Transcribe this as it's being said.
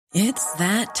It's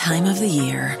that time of the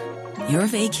year. Your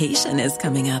vacation is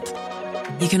coming up.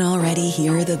 You can already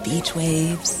hear the beach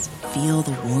waves, feel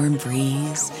the warm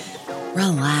breeze,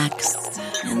 relax,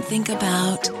 and think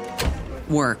about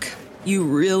work. You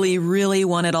really, really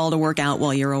want it all to work out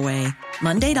while you're away.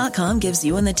 Monday.com gives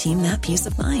you and the team that peace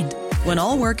of mind. When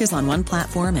all work is on one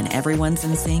platform and everyone's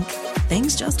in sync,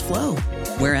 things just flow.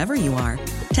 Wherever you are,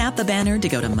 tap the banner to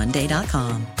go to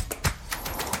Monday.com.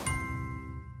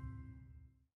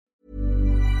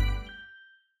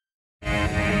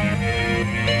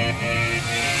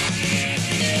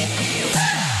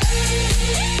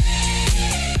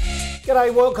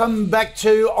 G'day, welcome back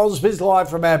to Ausbiz Live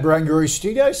from our Barangaroo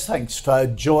studios. Thanks for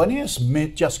joining us.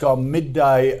 Just gone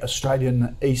midday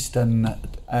Australian Eastern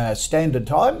Standard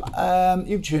Time.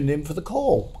 You've tuned in for The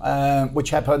Call,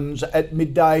 which happens at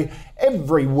midday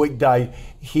every weekday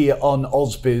here on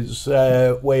Ausbiz,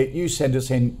 where you send us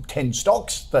in 10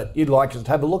 stocks that you'd like us to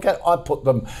have a look at. I put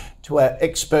them to our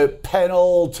expert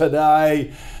panel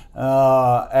today.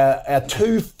 Our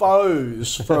two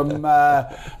foes from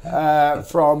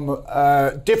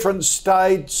different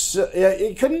states.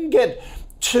 You couldn't get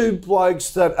two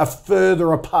blokes that are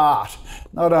further apart,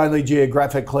 not only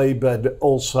geographically but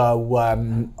also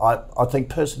I think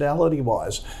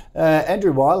personality-wise.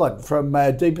 Andrew Weiland from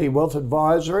DP Wealth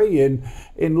Advisory in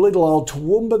little old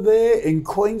Toowoomba there in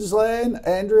Queensland.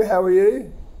 Andrew, how are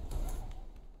you?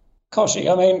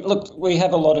 Koshy, I mean, look, we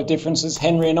have a lot of differences,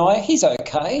 Henry and I. He's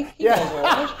okay. He does all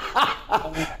right.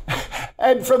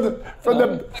 And from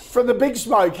the big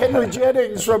smoke, Henry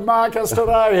Jennings from Marcus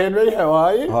today. Henry, how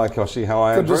are you? Hi, Koshy. How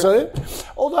are you? Good to see you.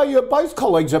 Although you're both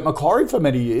colleagues at Macquarie for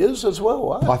many years as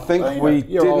well. I think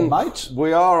you're old mates.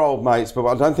 We are old mates, but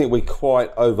I don't think we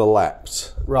quite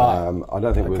overlapped. Right. I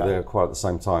don't think we were there quite at the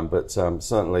same time, but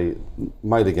certainly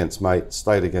mate against mate,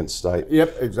 state against state.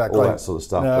 Yep, exactly. All that sort of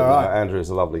stuff. No, but right. Andrew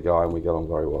is a lovely guy and we get on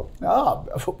very well. Oh,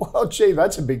 well, gee,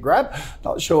 that's a big grab.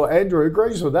 Not sure Andrew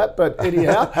agrees with that, but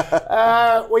anyhow,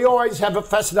 we always have a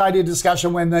fascinating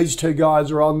discussion when these two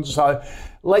guys are on, so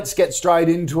let's get straight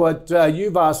into it.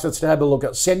 You've asked us to have a look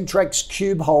at Centrex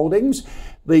Cube Holdings,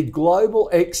 the Global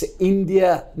X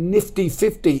India Nifty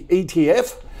 50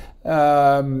 ETF,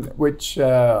 which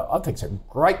I think is a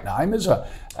great name, isn't it?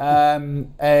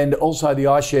 And also the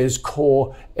iShares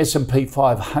Core S&P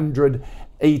 500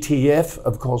 ETF.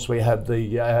 Of course, we have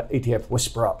the ETF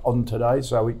Whisperer on today,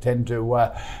 so we tend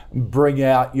to bring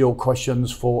out your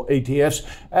questions for ETFs.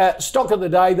 Stock of the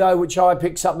day, though, which I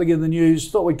picked something in the news,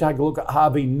 thought we'd take a look at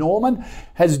Harvey Norman,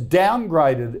 has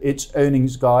downgraded its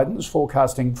earnings guidance,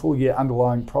 forecasting full-year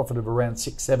underlying profit of around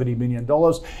 $670 million.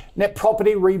 Net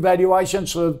property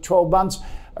revaluations for 12 months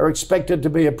are expected to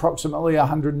be approximately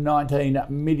 $119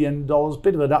 million.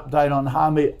 Bit of an update on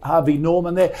Harvey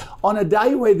Norman there. On a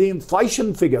day where the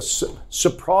inflation figure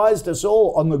surprised us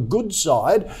all on the good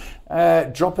side,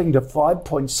 dropping to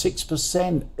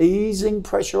 5.6%, easing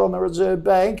pressure on the Reserve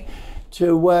Bank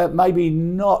to maybe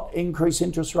not increase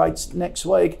interest rates next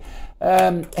week.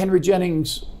 Henry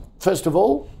Jennings, first of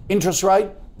all, interest rate,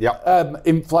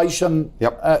 inflation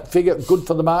figure, good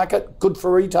for the market, good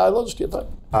for retailers, do you think?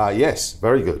 Yes,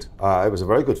 very good. It was a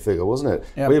very good figure, wasn't it?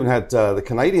 Yep. We even had the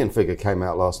Canadian figure came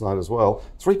out last night as well,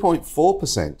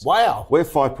 3.4%. Wow. We're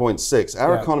 5.6%.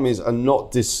 Our economies are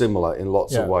not dissimilar in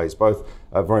lots of ways, both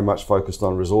very much focused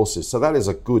on resources. So that is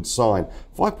a good sign.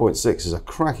 5.6 is a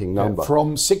cracking number.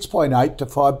 From 6.8 to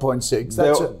 5.6,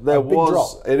 that's a big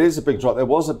drop. It is a big drop. There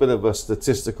was a bit of a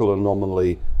statistical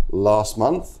anomaly last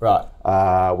month,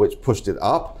 which pushed it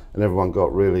up. And everyone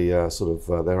got really their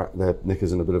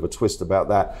knickers in a bit of a twist about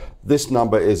that. This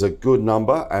number is a good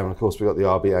number, and of course we've got the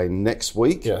RBA next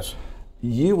week. Yes.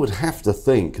 You would have to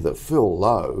think that Phil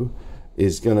Lowe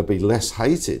is going to be less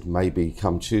hated maybe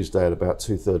come Tuesday at about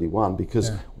 2:31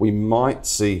 because we might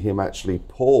see him actually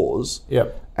pause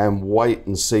and wait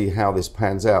and see how this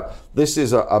pans out. This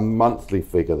is a monthly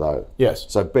figure though. Yes.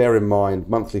 So bear in mind,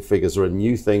 monthly figures are a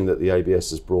new thing that the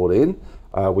ABS has brought in.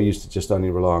 We used to just only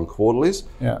rely on quarterlies.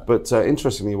 But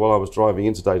interestingly, while I was driving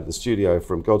in today to the studio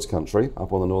from God's Country,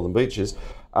 up on the northern beaches,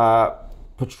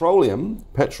 petrol in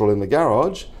the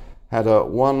garage had a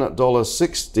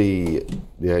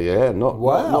 $1.60.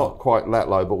 Not quite that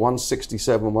low, but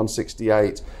 167,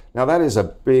 168. Now that is a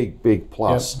big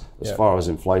plus as far as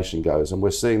inflation goes, and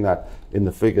we're seeing that in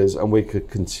the figures, and we could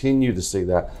continue to see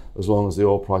that as long as the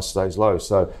oil price stays low.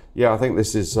 So I think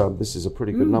this is a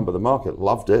pretty good number. The market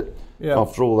loved it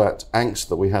after all that angst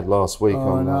that we had last week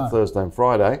on Thursday and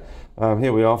Friday.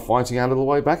 Here we are fighting out of the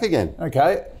way back again.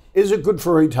 Okay, is it good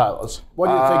for retailers? What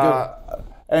do you think of,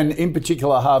 and in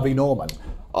particular Harvey Norman?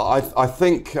 I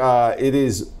think it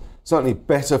is. certainly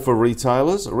better for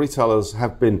retailers. Retailers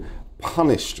have been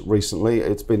punished recently.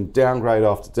 It's been downgrade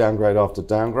after downgrade after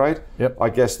downgrade. Yep.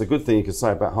 I guess the good thing you could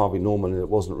say about Harvey Norman, it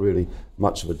wasn't really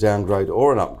much of a downgrade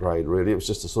or an upgrade, really. It was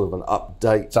just a sort of an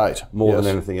update more than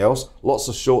anything else. Lots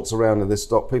of shorts around in this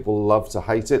stock. People love to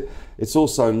hate it. It's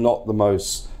also not the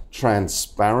most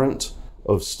transparent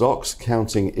of stocks.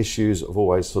 Counting issues have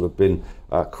always sort of been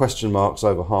question marks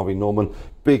over Harvey Norman.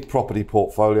 Big property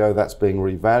portfolio that's being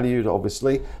revalued,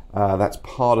 obviously. That's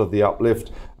part of the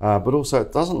uplift. But also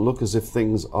it doesn't look as if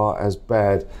things are as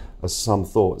bad as some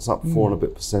thought. It's up 4% and a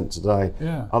bit today.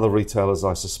 Yeah. Other retailers,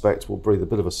 I suspect, will breathe a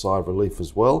bit of a sigh of relief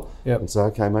as well and say,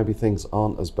 okay, maybe things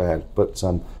aren't as bad. But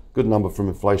good number from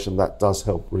inflation, that does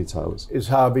help retailers. Is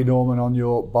Harvey Norman on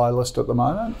your buy list at the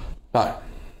moment? No.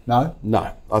 No?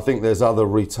 No. I think there's other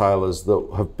retailers that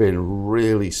have been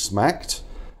really smacked.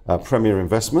 Premier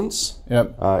Investments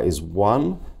is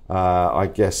one. I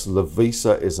guess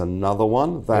Lovisa is another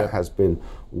one that has been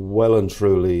well and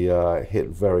truly hit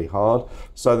very hard.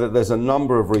 So that there's a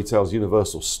number of retailers,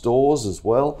 Universal Stores as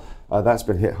well, that's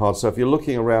been hit hard. So if you're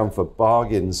looking around for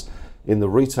bargains in the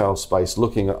retail space,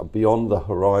 looking at beyond the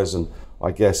horizon,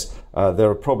 I guess there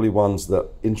are probably ones that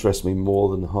interest me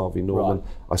more than Harvey Norman. Right.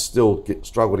 I still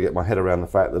struggle to get my head around the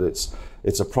fact that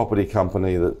it's a property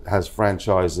company that has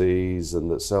franchisees and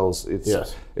that sells.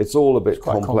 It's all a bit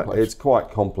complex. It's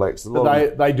quite complex.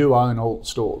 They do own all the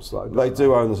stores, though. They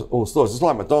do own all the stores. It's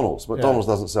like McDonald's. McDonald's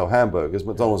doesn't sell hamburgers.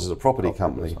 McDonald's is a property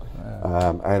company,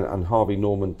 and Harvey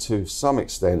Norman to some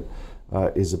extent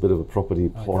is a bit of a property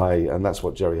play, and that's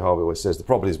what Jerry Harvey always says. The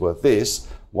property's worth this.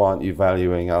 Why aren't you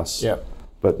valuing us? Yep.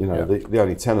 But the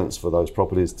only tenants for those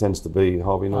properties tends to be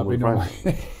Harvey Norman brand.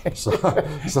 So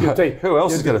who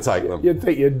else is going to take them? You'd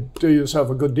think you'd do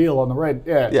yourself a good deal on the rent.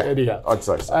 Yeah. Anyhow, I'd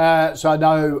say so. So I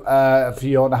know for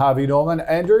you on Harvey Norman,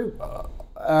 Andrew.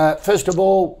 First of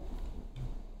all,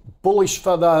 bullish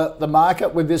for the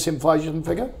market with this inflation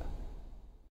figure.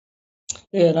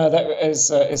 Yeah, no, that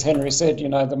as Henry said,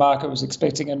 the market was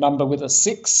expecting a number with a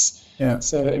 6. Yeah.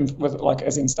 So,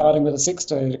 starting with a 6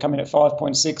 to come in at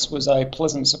 5.6 was a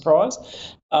pleasant surprise,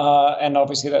 and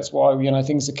obviously that's why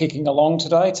things are kicking along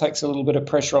today. It takes a little bit of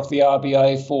pressure off the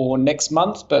RBA for next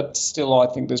month, but still, I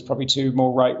think there's probably 2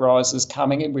 more rate rises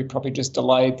coming in. We've probably just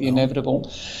delayed the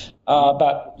inevitable.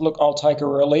 But look, I'll take a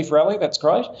relief rally. That's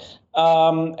great.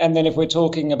 And then if we're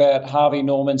talking about Harvey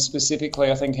Norman specifically,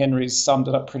 I think Henry's summed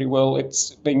it up pretty well.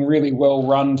 It's been really well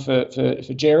run for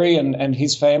Jerry and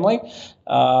his family.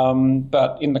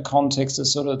 But in the context of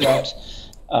sort of that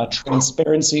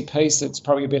transparency piece, it's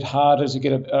probably a bit harder to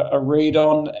get a read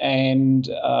on. And,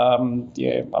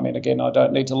 again, I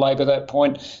don't need to labour that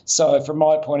point. So from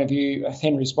my point of view,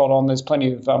 Henry's spot on. There's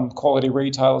plenty of quality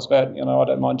retailers about, I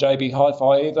don't mind JB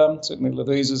Hi-Fi either. Certainly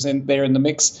Lovisa's in the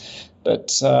mix.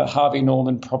 But Harvey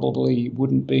Norman probably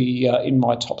wouldn't be in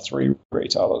my top 3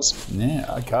 retailers.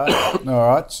 Yeah, okay. All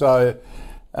right. So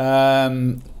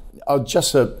I'll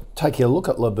just take a look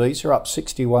at Lovisa, up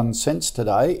 61 cents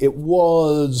today. It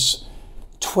was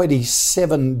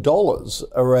 $27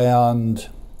 around,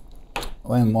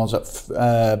 when was it?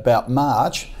 About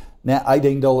March. Now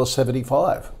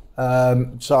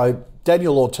 $18.75. So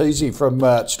Daniel Ortizi from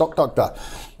Stock Doctor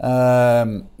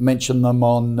mentioned them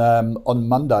on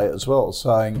Monday as well,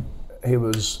 saying he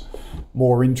was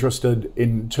more interested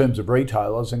in terms of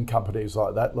retailers and companies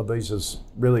like that. Lovisa's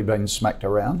really been smacked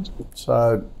around.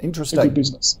 So interesting. Good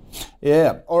business.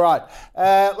 Yeah. All right.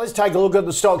 Let's take a look at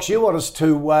the stocks you want us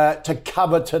to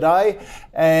cover today.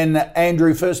 And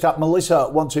Andrew, first up, Melissa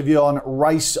wants a view on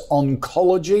Race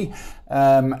Oncology.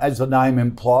 As the name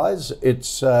implies,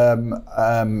 it's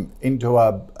into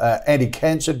a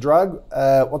anti-cancer drug.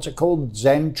 What's it called?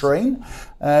 Xantrine,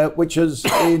 which is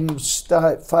in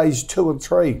phase 2 and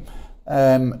 3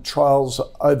 trials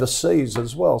overseas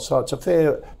as well. So it's a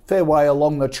fair way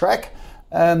along the track.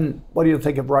 What do you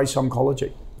think of Race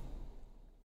Oncology?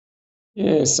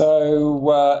 Yeah,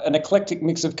 so an eclectic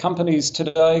mix of companies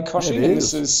today, Koshi, and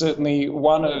this is certainly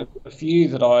one of a few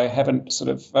that I haven't sort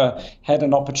of had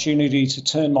an opportunity to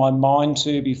turn my mind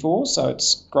to before, so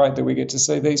it's great that we get to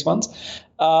see these ones.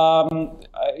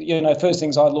 First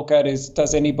things I look at is,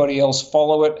 does anybody else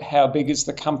follow it? How big is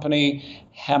the company?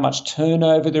 How much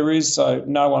turnover there is? So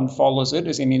no one follows it,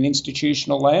 as in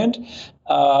institutional land.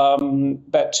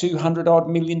 About $200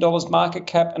 million market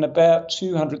cap and about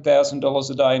 $200,000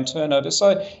 a day in turnover.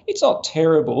 So it's not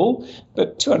terrible,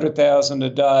 but $200,000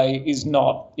 a day is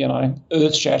not,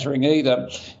 earth-shattering either.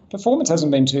 Performance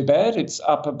hasn't been too bad. It's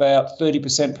up about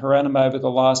 30% per annum over the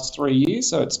last 3 years,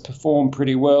 so it's performed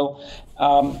pretty well.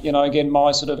 Again,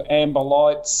 my sort of amber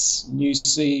lights, new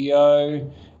CEO,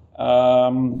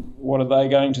 What are they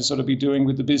going to sort of be doing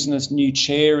with the business? New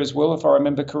chair as well, if I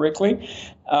remember correctly.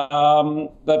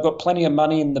 They've got plenty of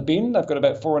money in the bin. They've got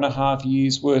about 4.5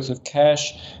 years worth of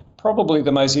cash. Probably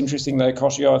the most interesting, though,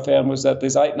 Koshio, I found was that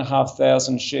there's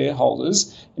 8,500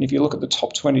 shareholders. And if you look at the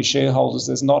top 20 shareholders,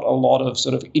 there's not a lot of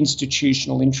sort of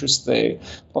institutional interest there.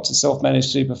 Lots of self-managed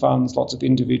super funds, lots of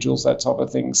individuals, that type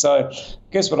of thing. So I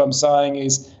guess what I'm saying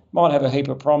is might have a heap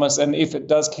of promise. And if it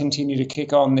does continue to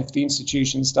kick on, if the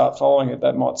institutions start following it,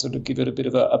 that might sort of give it a bit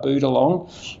of a boot along.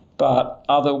 But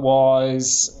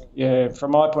otherwise, yeah, from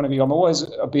my point of view, I'm always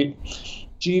a bit...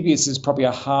 dubious is probably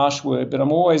a harsh word, but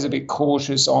I'm always a bit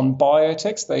cautious on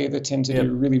biotechs. They either tend to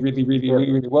do really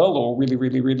well or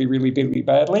really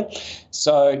badly.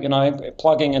 So,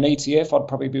 plugging an ETF, I'd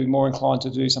probably be more inclined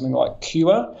to do something like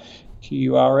QURE,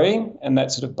 and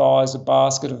that sort of buys a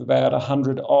basket of about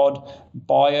 100 odd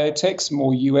biotechs,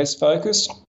 more US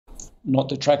focused. Not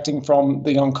detracting from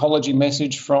the oncology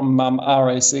message from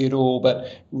RAC at all,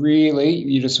 but really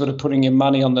you're just sort of putting your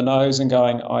money on the nose and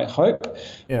going, I hope.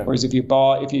 Yeah. Whereas and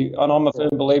I'm a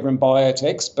firm believer in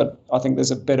biotechs, but I think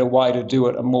there's a better way to do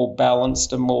it, a more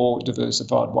balanced and more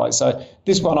diversified way. So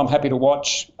this one I'm happy to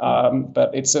watch,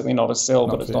 but it's certainly not a sell,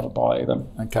 but it's not a buy either.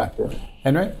 Okay.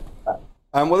 Henry?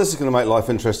 Well, this is going to make life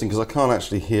interesting because I can't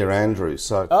actually hear Andrew.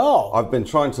 So I've been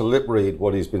trying to lip read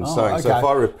what he's been saying. Okay. So if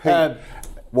I repeat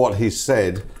what he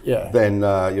said, then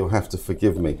you'll have to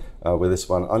forgive me with this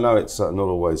one. I know it's not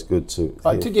always good to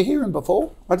hear. Did you hear him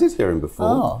before? I did hear him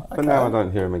before, but now I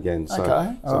don't hear him again.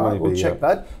 So, maybe we'll check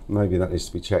that. Maybe that needs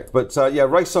to be checked. But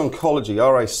Race Oncology,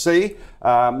 RAC,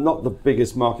 not the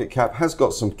biggest market cap, has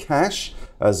got some cash.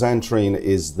 Xantrine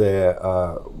is their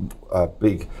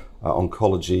big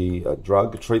oncology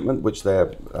drug treatment, which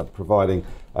they're providing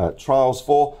trials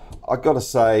for. I've got to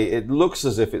say, it looks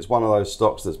as if it's one of those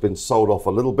stocks that's been sold off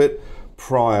a little bit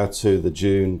prior to the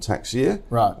June tax year.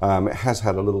 Right. It has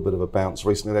had a little bit of a bounce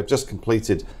recently. They've just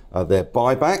completed their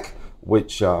buyback,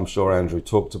 which I'm sure Andrew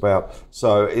talked about.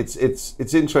 So it's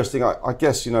interesting. I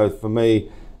guess, for me,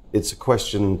 it's a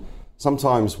question.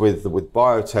 Sometimes with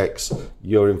biotechs,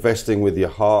 you're investing with your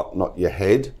heart, not your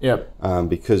head. Yep.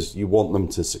 Because you want them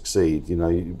to succeed.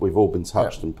 We've all been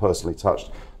touched and personally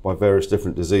touched by various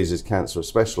different diseases, cancer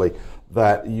especially,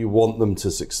 that you want them to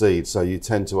succeed. So you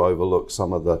tend to overlook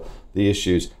some of the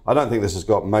issues. I don't think this has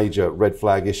got major red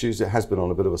flag issues. It has been on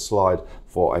a bit of a slide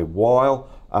for a while.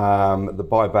 The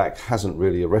buyback hasn't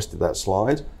really arrested that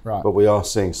slide, but we are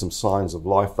seeing some signs of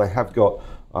life. They have got,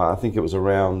 I think it was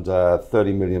around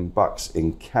 $30 million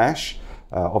in cash.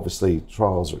 Obviously,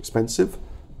 trials are expensive.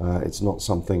 It's not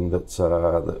something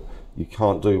that you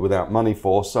can't do without money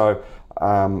for. So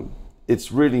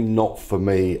it's really not for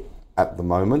me at the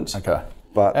moment. Okay.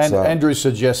 But Andrew's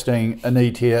suggesting an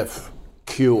ETF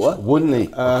QURE. Wouldn't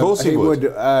he? Of course he would.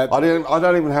 I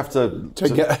don't even have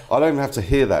I don't even have to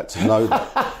hear that to know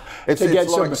that. It's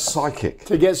like psychic.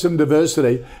 To get some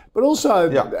diversity. But also,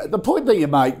 the point that you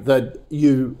make that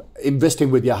you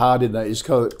investing with your heart in that is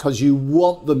because you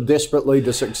want them desperately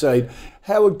to succeed.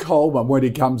 Howard Coleman, when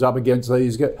he comes up against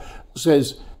these,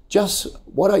 says,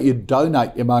 why don't you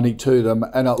donate your money to them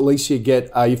and at least you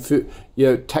get a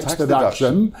tax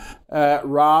deduction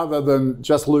rather than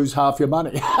just lose half your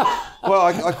money. Well,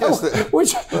 I guess that...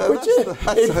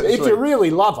 if you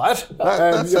really love it...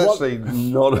 That's actually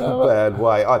not a bad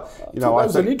way.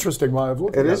 That's an interesting way of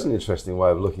looking at it. It is an interesting way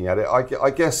of looking at it.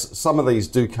 I guess some of these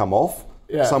do come off.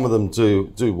 Yeah. Some of them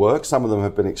do work. Some of them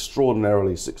have been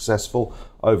extraordinarily successful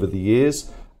over the years.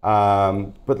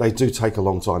 But they do take a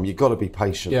long time. You've got to be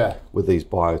patient with these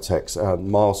biotechs.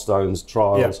 Milestones,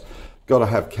 trials, got to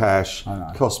have cash,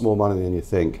 cost more money than you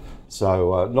think.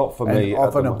 So not for me.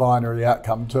 Often a binary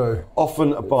outcome too.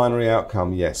 Often a binary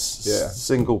outcome, yes. Yeah.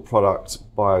 Single product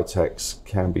biotechs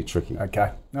can be tricky.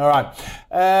 Okay. All right.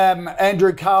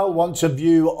 Andrew Carl wants a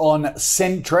view on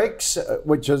Centrex,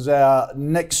 which is our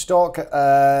next stock.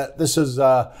 This is,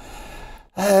 what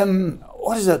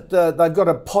is it? They've got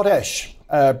a potash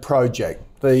project,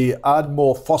 the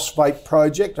Ardmore Phosphate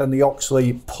Project and the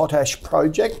Oxley Potash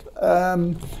Project.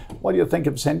 What do you think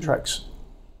of Centrex?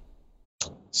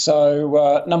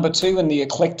 So number 2 in the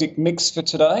eclectic mix for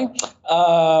today.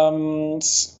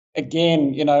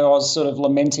 Again, I was sort of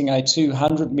lamenting a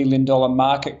 $200 million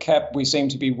market cap. We seem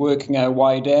to be working our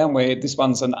way down where this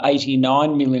one's an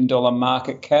 $89 million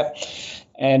market cap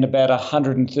and about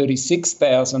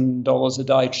 $136,000 a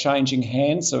day changing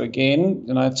hands. So again,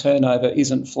 turnover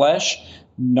isn't flash.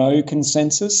 no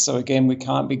consensus. So again, we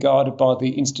can't be guided by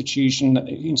the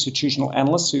institutional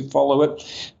analysts who follow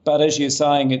it. But as you're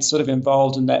saying, it's sort of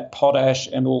involved in that potash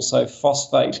and also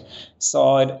phosphate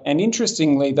side. And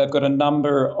interestingly, they've got a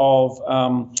number of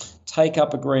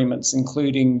take-up agreements,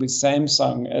 including with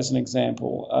Samsung as an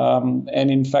example.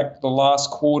 And in fact, the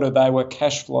last quarter, they were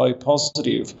cash flow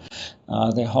positive.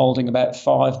 They're holding about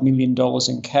 $5 million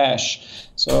in cash.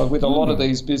 So with a lot of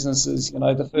these businesses,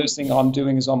 the first thing I'm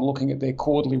doing is I'm looking at their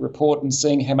quarterly report and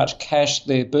seeing how much cash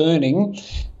they're burning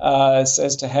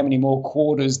as to how many more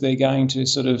quarters they're going to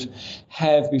sort of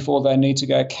have before they need to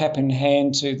go cap in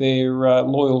hand to their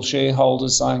loyal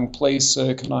shareholders saying, please,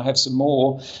 sir, can I have some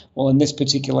more? Well, in this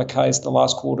particular case, the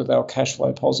last quarter, they were cash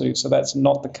flow positive. So that's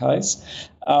not the case.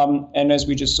 And as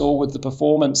we just saw with the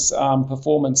performance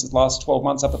the last 12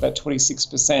 months up about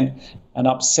 26% and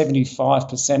up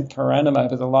 75% per annum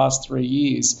over the last 3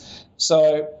 years.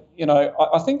 So,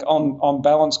 I think on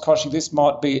balance, Koshi, this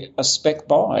might be a spec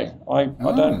buy. I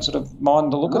don't sort of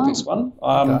mind the look of this one.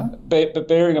 But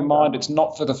bearing in mind, it's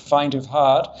not for the faint of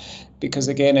heart because,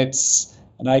 again, it's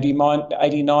an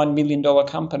 $89 million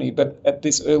company. But at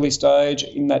this early stage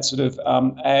in that sort of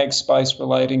ag space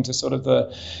relating to sort of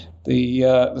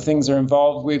the things they're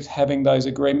involved with, having those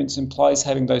agreements in place,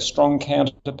 having those strong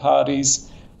counterparties,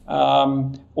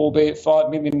 albeit $5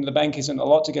 million in the bank isn't a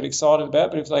lot to get excited about,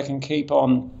 but if they can keep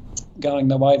on going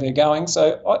the way they're going.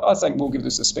 So I think we'll give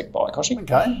this a spec buy, Koshi.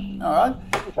 Okay, all right.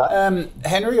 Okay.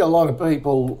 Henry, a lot of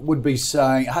people would be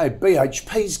saying, hey,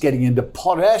 BHP's getting into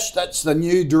potash. That's the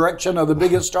new direction of the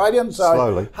big Australian. So,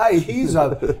 slowly. Hey, here's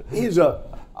a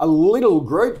little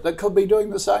group that could be doing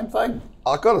the same thing.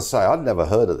 I've got to say, I'd never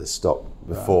heard of this stock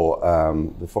before I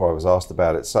was asked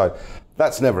about it. So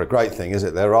that's never a great thing, is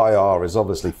it? Their IR is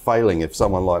obviously failing if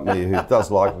someone like me, who does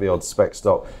like the odd spec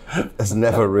stock, has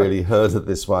never really heard of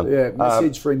this one. Yeah,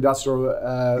 message for industrial,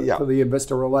 for the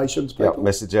investor relations people. Yeah,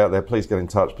 message out there. Please get in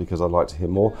touch because I'd like to hear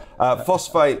more.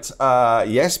 Phosphate,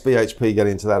 yes, BHP get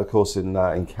into that, of course,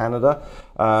 in Canada.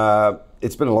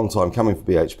 It's been a long time coming for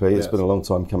BHP. It's been a long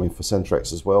time coming for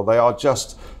Centrex as well. They are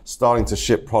just starting to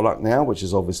ship product now, which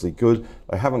is obviously good.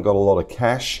 They haven't got a lot of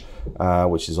cash,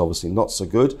 which is obviously not so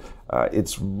good.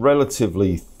 It's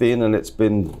relatively thin and it's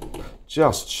been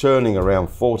just churning around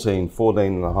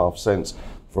 14.5 cents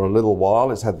for a little while.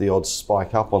 It's had the odd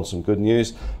spike up on some good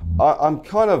news. I'm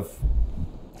kind of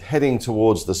heading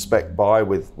towards the spec buy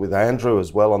with Andrew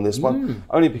as well on this one,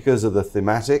 only because of the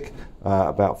thematic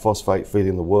about phosphate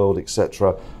feeding the world,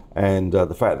 etc., and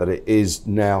the fact that it is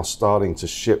now starting to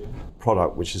ship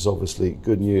product, which is obviously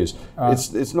good news.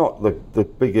 It's not the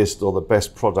biggest or the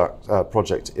best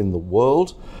project in the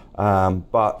world,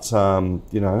 but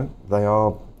they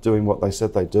are doing what they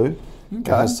said they do. It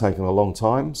has taken a long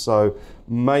time, so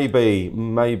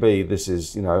maybe this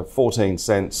is 14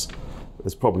 cents.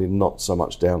 There's probably not so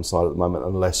much downside at the moment,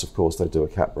 unless, of course, they do a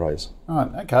cap raise. Right,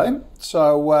 okay.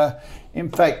 So, in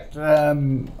fact,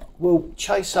 we'll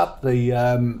chase up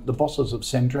the bosses of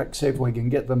Centrex, see if we can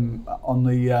get them on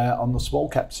the small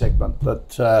cap segment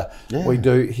that we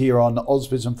do here on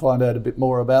Ausbiz and find out a bit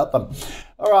more about them.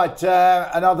 All right,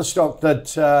 another stock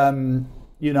that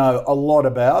a lot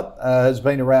about, has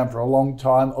been around for a long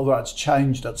time, although it's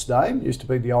changed its name. It used to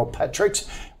be the old Patrick's.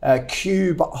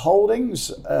 Qube Holdings,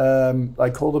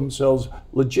 they call themselves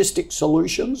Logistics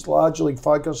Solutions, largely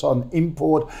focus on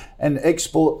import and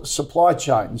export supply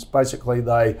chains. Basically,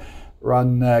 they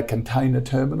run container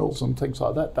terminals and things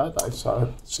like that, don't they?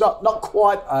 So it's not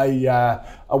quite a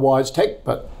WiseTech,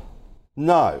 but...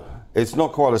 No. It's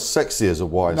not quite as sexy as a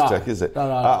WiseTech, is it?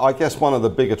 No. I guess one of the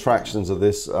big attractions of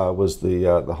this was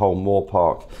the whole Moore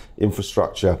Park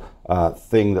infrastructure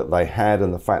thing that they had,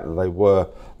 and the fact that they were,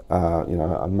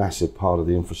 a massive part of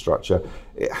the infrastructure.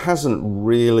 It hasn't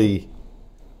really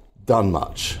done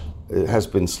much. It has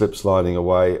been slip sliding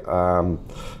away.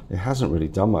 It hasn't really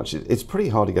done much. It's pretty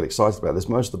hard to get excited about this.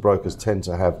 Most of the brokers tend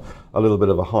to have a little bit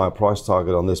of a higher price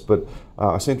target on this, but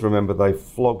I seem to remember they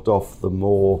flogged off the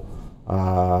Moore.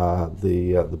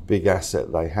 The big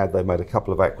asset they had. They made a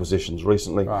couple of acquisitions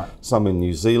recently, some in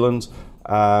New Zealand.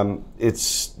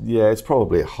 It's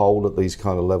probably a hold at these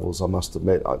kind of levels, I must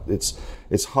admit.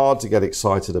 It's hard to get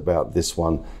excited about this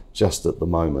one just at the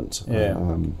moment.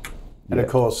 And of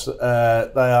course,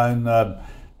 they own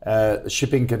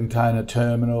shipping container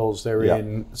terminals. They're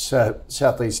in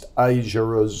Southeast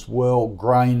Asia as well,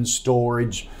 grain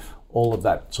storage, all of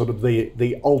that, sort of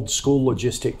the old school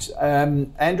logistics.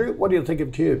 Andrew, what do you think of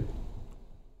Qube?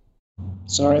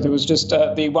 Sorry, there was just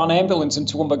the one ambulance in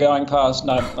Toowoomba going past.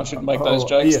 No, I shouldn't make those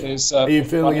jokes. Are you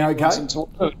feeling okay?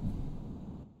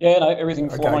 Yeah, no, everything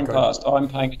flying past. I'm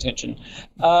paying attention.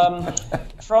 I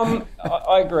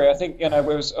agree. I think, I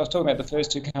was talking about the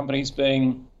first two companies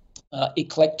being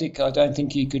eclectic. I don't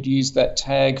think you could use that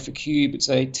tag for Qube. It's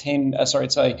a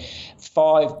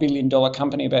 $5 billion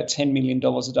company, about $10 million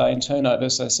a day in turnover.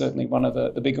 So certainly one of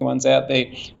the bigger ones out there.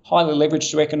 Highly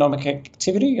leveraged to economic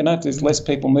activity. If there's less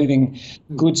people moving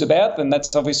goods about, then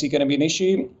that's obviously going to be an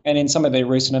issue. And in some of their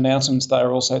recent announcements, they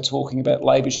are also talking about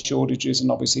labour shortages,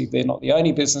 and obviously they're not the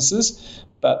only businesses,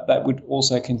 but that would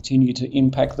also continue to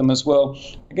impact them as well.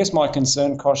 I guess my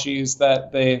concern, Koshi, is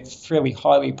that they're fairly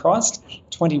highly priced,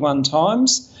 21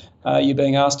 times you're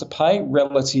being asked to pay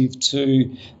relative to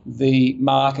the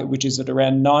market, which is at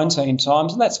around 19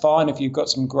 times. And that's fine if you've got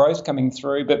some growth coming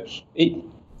through, but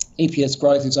EPS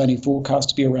growth is only forecast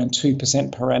to be around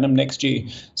 2% per annum next year.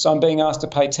 So I'm being asked to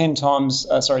pay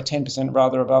 10%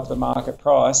 rather above the market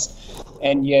price,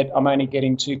 and yet I'm only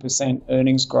getting 2%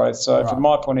 earnings growth. So from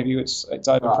my point of view, it's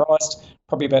overpriced.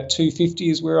 Probably about $2.50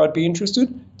 is where I'd be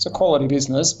interested. It's a quality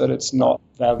business, but it's not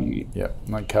value. Yep.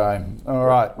 Okay. All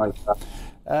right.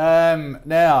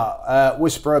 Now,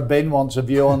 Whisperer Ben wants a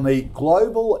view on the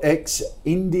Global X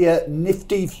India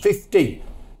Nifty 50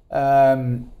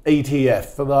 ETF.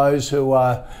 For those who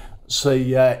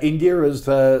see India as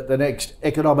the next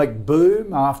economic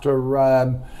boom after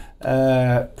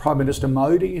Prime Minister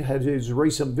Modi had his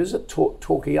recent visit,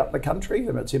 talking up the country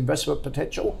and its investment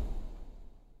potential.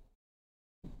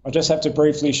 I just have to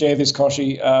briefly share this,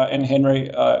 Koshi and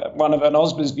Henry. One of an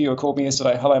Ausbiz viewer called me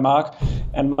yesterday, hello, Mark,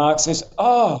 and Mark says,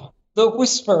 "Oh, the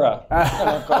Whisperer." And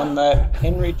I've gone, that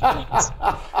Henry Jennings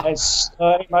has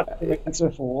so much to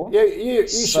answer for. Yeah, you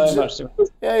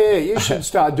should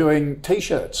start doing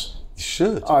T-shirts. You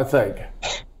should. I think.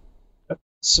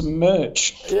 Some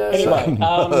merch. Yeah, anyway,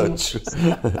 merch.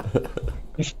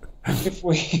 If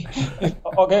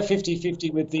I'll go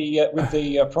 50-50 with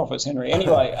the profits, Henry.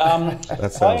 Anyway, I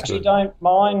actually don't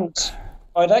mind.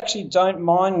 Don't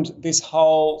mind this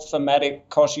whole thematic,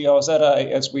 Koshi. I was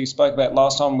as we spoke about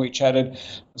last time we chatted, I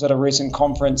was at a recent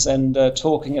conference and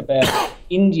talking about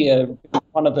India,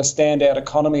 one of the standout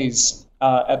economies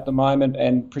at the moment,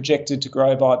 and projected to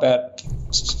grow by about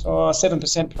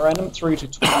 7% per annum through to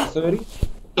 2030.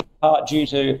 Part due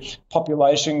to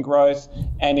population growth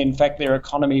and, in fact, their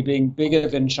economy being bigger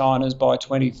than China's by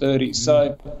 2030.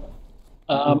 So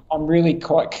I'm really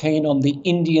quite keen on the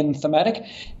Indian thematic,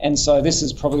 and so this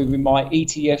is probably my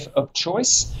ETF of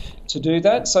choice to do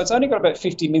that. So it's only got about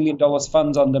 $50 million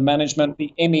funds under management.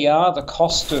 The MER, the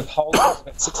cost of holding, is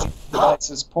about 60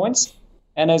 basis points.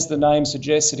 And as the name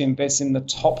suggests, it invests in the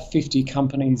top 50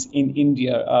 companies in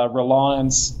India,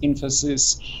 Reliance,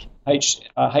 Infosys,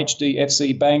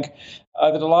 HDFC Bank.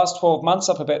 Over the last 12 months,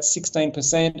 up about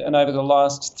 16%, and over the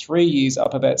last 3 years,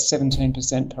 up about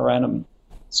 17% per annum.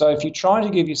 So if you're trying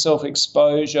to give yourself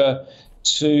exposure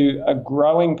to a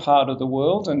growing part of the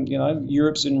world, and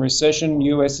Europe's in recession,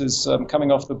 US is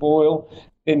coming off the boil,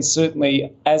 then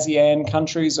certainly ASEAN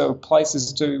countries are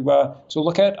places to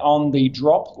look at. On the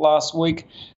drop last week,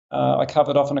 I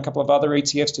covered off on a couple of other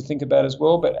ETFs to think about as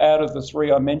well, but out of the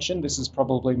three I mentioned, this is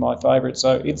probably my favourite.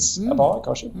 So it's a buy,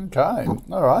 Koshi. Okay,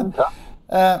 all right.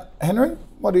 Henry,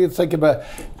 what do you think about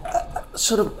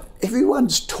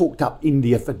everyone's talked up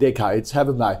India for decades,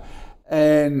 haven't they?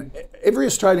 And every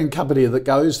Australian company that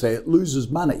goes there loses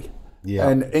money. Yeah.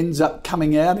 And ends up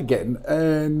coming out again.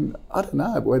 And I don't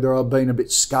know whether I've been a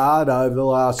bit scarred over the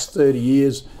last 30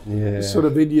 years. Yeah. Sort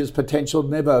of India's potential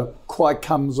never quite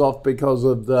comes off because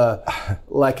of the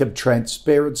lack of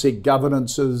transparency.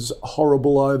 Governance is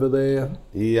horrible over there.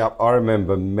 Yeah, I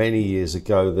remember many years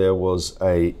ago there was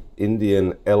a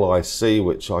Indian LIC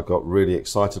which I got really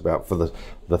excited about for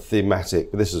the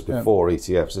thematic. This is before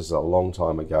ETFs. This is a long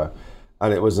time ago.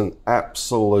 And it was an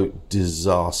absolute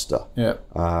disaster. Yeah.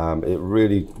 It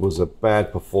really was a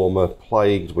bad performer,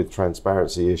 plagued with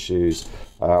transparency issues.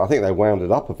 I think they wound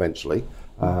it up eventually.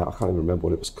 I can't even remember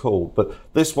what it was called. But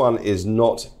this one is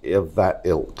not of that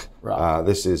ilk. Right.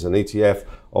 This is an ETF,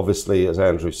 obviously, as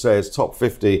Andrew says, top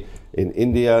 50 in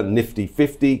India, Nifty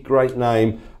 50, great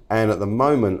name. And at the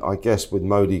moment, I guess with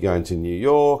Modi going to New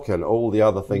York and all the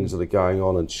other things that are going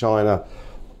on in China,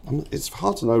 it's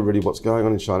hard to know really what's going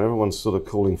on in China. Everyone's sort of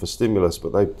calling for stimulus,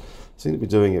 but they seem to be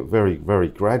doing it very, very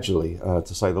gradually,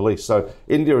 to say the least. So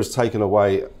India has taken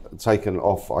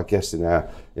off, I guess, in our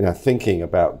thinking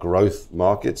about growth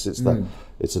markets. It's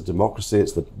a democracy.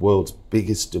 It's the world's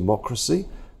biggest democracy,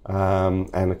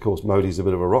 and of course Modi's a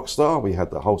bit of a rock star. We had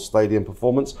the whole stadium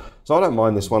performance, so I don't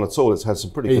mind this one at all. It's had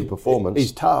some pretty good performance.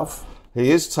 He's tough.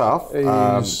 He is tough.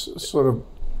 He's sort of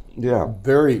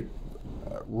very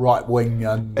right wing.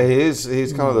 And He's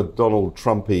kind of the Donald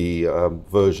Trumpy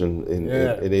version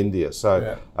in India.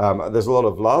 So there's a lot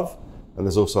of love, and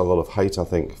there's also a lot of hate, I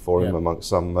think, for him amongst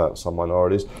some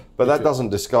minorities. But that doesn't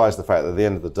disguise the fact that at the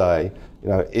end of the day,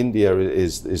 India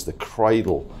is the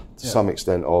cradle to some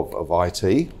extent of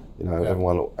IT.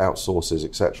 Everyone outsources,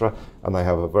 etc., and they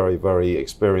have a very, very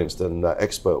experienced and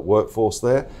expert workforce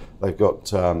there. They've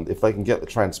got, if they can get the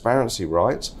transparency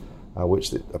right,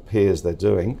 which it appears they're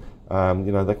doing,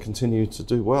 they continue to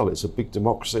do well. It's a big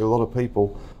democracy, a lot of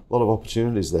people, a lot of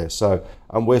opportunities there. So,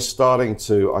 and we're starting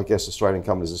to, I guess Australian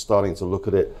companies are starting to look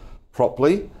at it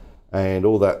properly, and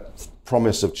all that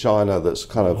promise of China that's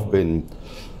kind of been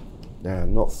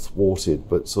not thwarted,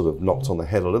 but sort of knocked on the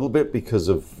head a little bit because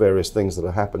of various things that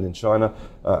have happened in China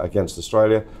against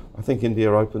Australia. I think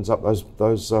India opens up those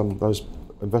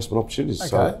investment opportunities. Okay.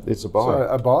 So it's a buy. So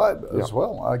a buy as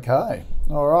well. Okay.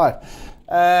 All right.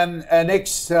 Our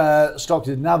next stock is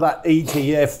another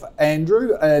ETF,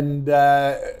 Andrew, and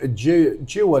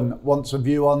Juan wants a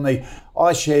view on the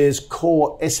iShares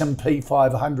Core S&P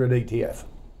 500 ETF.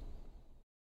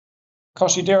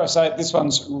 Koshi, dare I say, this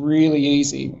one's really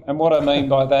easy. And what I mean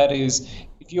by that is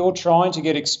if you're trying to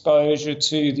get exposure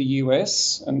to the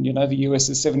US, and the US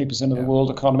is 70% of the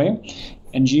world economy,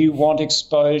 and you want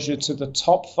exposure to the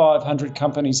top 500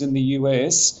 companies in the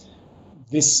US,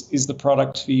 this is the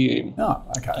product for you. Oh,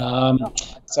 okay.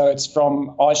 So it's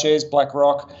from iShares,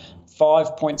 BlackRock,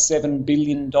 $5.7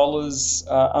 billion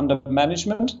under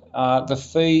management. The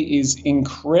fee is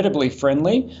incredibly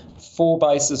friendly, 4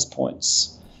 basis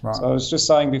points. Right. So I was just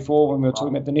saying before when we were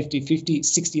talking about the Nifty 50,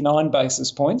 69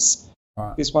 basis points.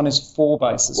 Right. This one is 4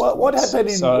 basis points.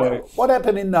 What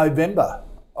happened in November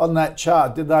on that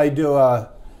chart? Did they do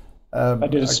they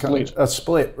did a split. A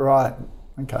split, right.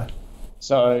 Okay.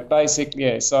 So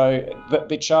basically, so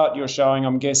the chart you're showing,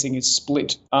 I'm guessing, is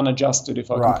split unadjusted,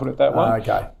 if I can put it that way.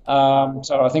 Okay.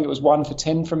 So I think it was 1 for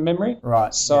 10 from memory.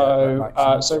 Right. So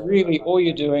so really all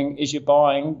you're doing is you're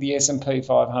buying the S&P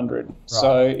 500. Right.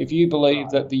 So if you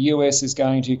believe that the US is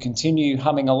going to continue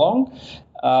humming along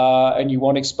and you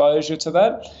want exposure to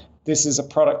that, this is a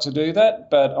product to do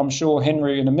that, but I'm sure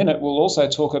Henry in a minute will also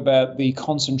talk about the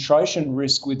concentration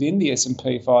risk within the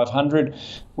S&P 500,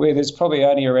 where there's probably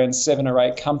only around 7 or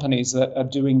 8 companies that are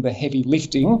doing the heavy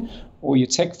lifting, or your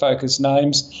tech-focused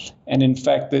names, and in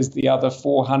fact there's the other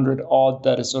 400 odd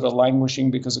that are sort of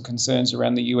languishing because of concerns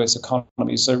around the US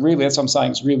economy. So really, that's what I'm saying,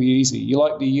 it's really easy. You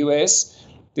like the US,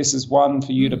 this is one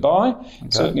for you to buy,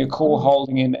 certainly a core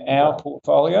holding in our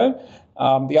portfolio.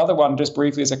 The other one, just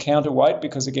briefly, is a counterweight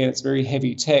because, again, it's very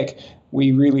heavy tech.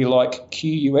 We really like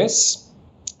QUS.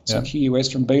 So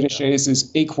QUS from BetaShares is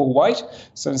equal weight.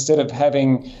 So instead of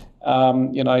having,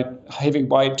 heavy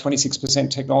weight,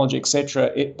 26% technology,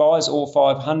 etc., it buys all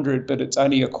 500, but it's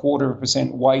only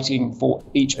 0.25% weighting for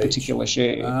each particular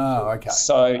share. Oh, okay.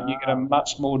 So you get a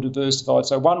much more diversified.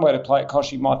 So one way to play it,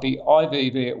 Koshi, might be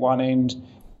IVV at one end,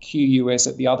 QUS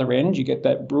at the other end. You get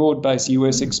that broad-based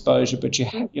US exposure, but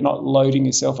you're not loading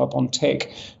yourself up on tech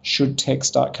should tech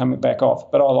start coming back off.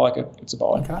 But I like it. It's a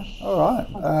buy. Okay. All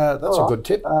right. That's a good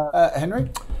tip. Henry?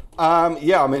 I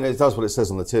mean, it does what it says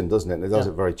on the tin, doesn't it? And it does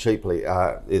it very cheaply.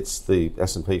 It's the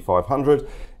S&P 500.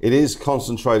 It is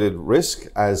concentrated risk,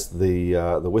 as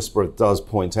the Whisperer does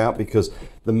point out, because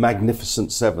the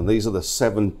Magnificent Seven, these are the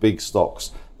 7 big stocks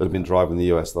that have been driving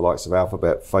the US, the likes of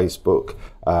Alphabet, Facebook,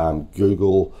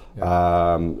 Google,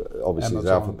 obviously Amazon,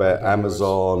 Alphabet,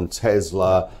 Amazon,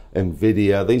 Tesla,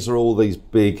 Nvidia. These are all these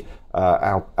big,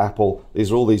 Apple,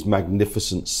 these are all these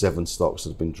Magnificent Seven stocks that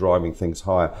have been driving things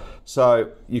higher. So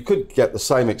you could get the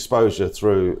same exposure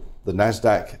through the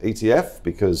NASDAQ ETF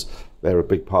because they're a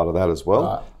big part of that as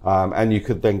well. Right. And you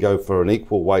could then go for an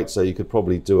equal weight. So you could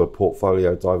probably do a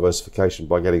portfolio diversification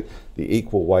by getting the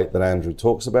equal weight that Andrew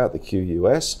talks about, the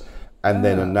QUS, and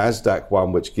then a NASDAQ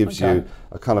one, which gives you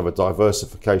a kind of a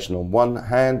diversification on one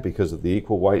hand because of the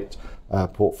equal weight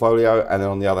portfolio. And then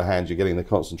on the other hand, you're getting the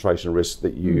concentration risk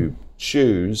that you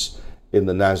choose in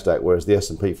the NASDAQ, whereas the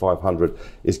S&P 500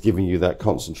 is giving you that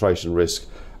concentration risk,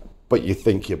 but you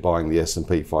think you're buying the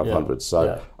S&P 500.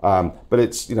 But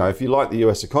it's, if you like the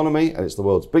US economy, and it's the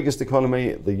world's biggest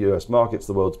economy, the US market's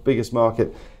the world's biggest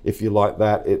market, if you like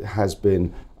that, it has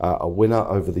been a winner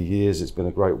over the years. It's been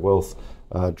a great wealth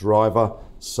driver.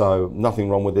 So nothing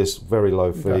wrong with this, very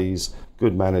low fees,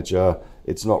 good manager.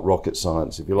 It's not rocket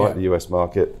science. If you like the US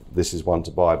market, this is one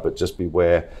to buy, but just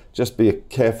beware. Just be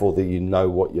careful that you know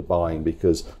what you're buying,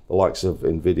 because the likes of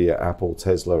Nvidia, Apple,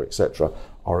 Tesla, etc.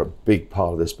 are a big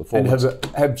part of this and performance.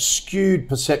 have skewed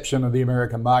perception of the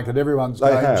American market. Everyone's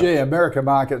going, gee, American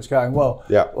market's going well.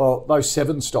 Yeah. Well, those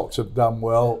 7 stocks have done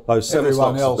well. Those 7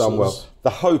 Everyone stocks else have done well. The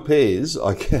hope is,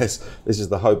 I guess, this is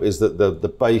the hope, is that the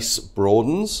base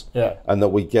broadens and that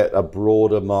we get a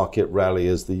broader market rally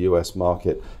as the US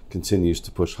market continues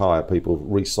to push higher. People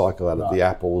recycle out of the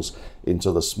Apples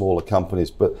into the smaller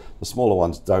companies, but the smaller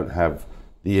ones don't have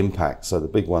the impact, so the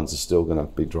big ones are still going to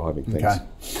be driving things. Okay.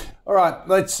 All right,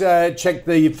 let's check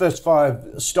the first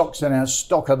 5 stocks in our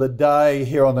stock of the day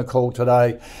here on the call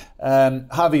today.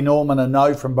 Harvey Norman, a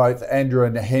no from both Andrew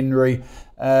and Henry.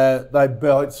 They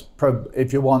both,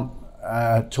 if you want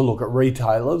to look at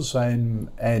retailers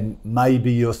and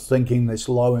maybe you're thinking this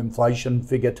low inflation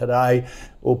figure today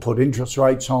will put interest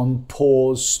rates on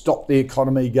pause, stop the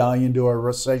economy going into a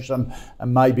recession,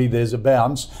 and maybe there's a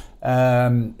bounce.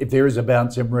 If there is a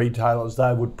bounce in retailers,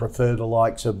 they would prefer the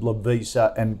likes of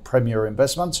Lovisa and Premier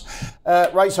Investments.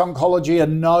 Race Oncology, a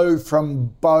no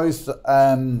from both.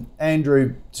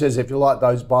 Andrew says if you like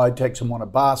those biotechs and want a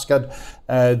basket,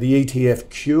 the ETF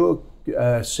Cure,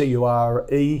 CURE,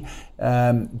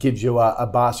 gives you a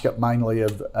basket mainly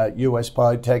of US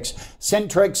biotechs.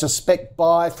 Centrex, a spec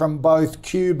buy from both.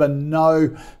 Cube, a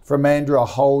no from Andrew, a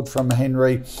hold from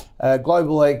Henry.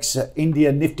 Global X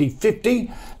India Nifty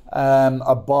 50,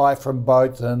 a buy from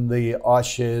both, and the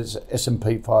iShares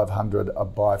S&P 500, a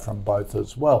buy from both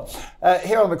as well.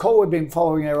 Here on the call, we've been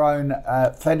following our own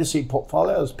fantasy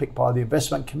portfolios picked by the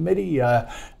investment committee.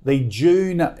 The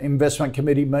June investment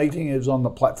committee meeting is on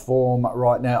the platform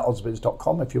right now,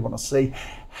 ausbiz.com, if you want to see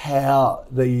how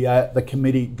the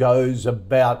committee goes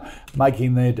about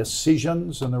making their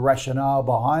decisions and the rationale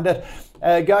behind it.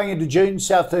 Going into June,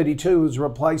 South 32 was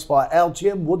replaced by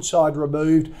Altium, Woodside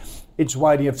removed. Its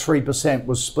weighting of 3%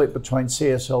 was split between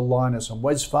CSL, Lynas and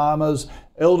Wesfarmers.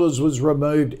 Elders was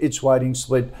removed. Its weighting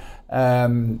split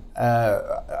across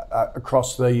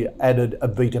the added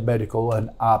Avita Medical and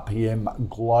RPM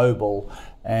Global.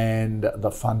 And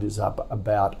the fund is up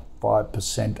about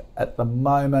 5% at the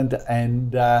moment.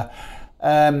 And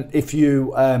if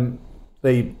you,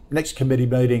 the next committee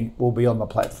meeting will be on the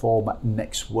platform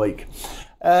next week.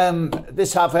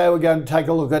 This half hour, we're going to take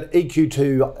a look at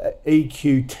EQT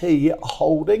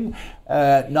Holding,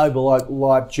 Noble Oak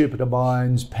Life, Jupiter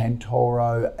Mines,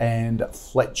 Pantoro, and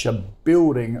Fletcher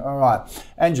Building. All right,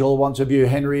 Angela wants a view,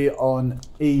 Henry, on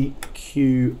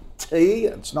EQT.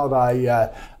 It's not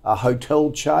a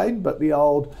hotel chain, but the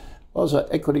old, what was it,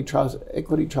 Equity Trustees?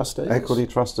 Equity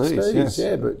Trustees, yes.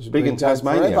 Yeah, but big in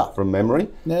Tasmania, forever. from memory.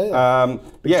 Yeah.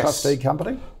 Yes. Trustee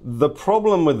company. The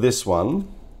problem with this one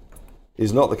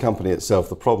is not the company itself.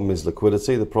 The problem is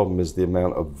liquidity. The problem is the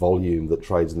amount of volume that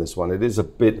trades in this one. It is a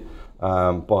bit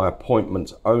by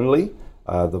appointment only.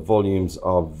 The volumes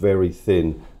are very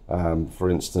thin. For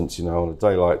instance, on a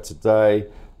day like today,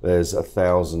 there's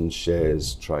 1,000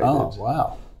 shares traded. Oh,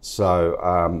 wow. So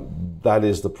that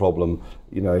is the problem.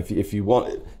 If you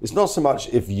want, it's not so much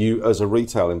if you, as a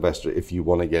retail investor, if you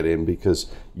want to get in, because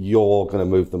you're going to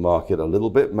move the market a little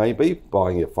bit, maybe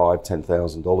buying it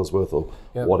 $5,000-$10,000 worth or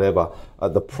whatever.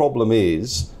 The problem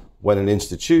is when an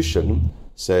institution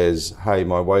says, "Hey,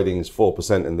 my weighting is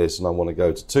 4% in this, and I want to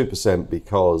go to 2%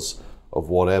 because of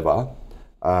whatever."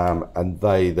 And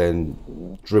they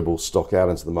then dribble stock out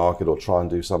into the market or try and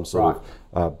do some sort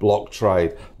of block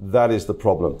trade. That is the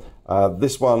problem.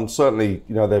 This one, certainly,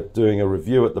 they're doing a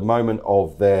review at the moment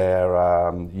of their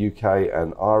UK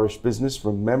and Irish business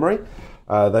from memory.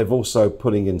 They've also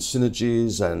putting in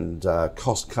synergies and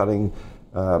cost-cutting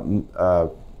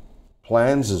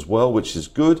plans as well, which is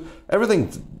good. Everything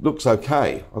looks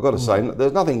okay, I've got to say.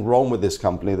 There's nothing wrong with this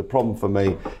company. The problem for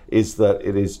me is that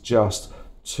it is just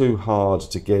too hard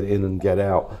to get in and get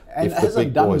out. And it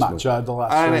hasn't done much over the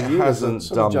last 3 years. And it hasn't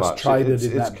done much. It's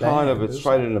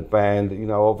traded in a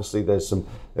band. Obviously there's some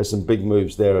big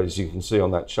moves there, as you can see on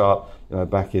that chart.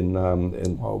 Back in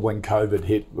when COVID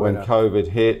hit.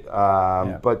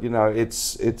 But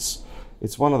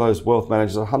it's one of those wealth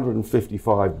managers.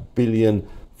 155 billion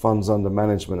funds under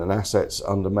management and assets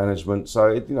under management. So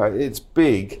it's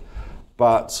big,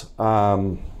 but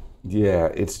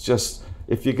it's just.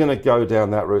 If you're going to go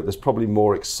down that route, there's probably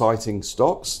more exciting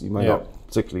stocks. You may not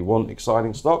particularly want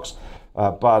exciting stocks,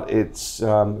 but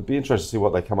it'd be interesting to see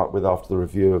what they come up with after the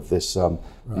review of this the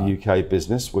UK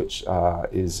business, which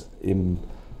is in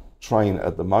train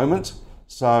at the moment.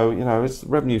 So, it's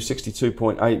revenue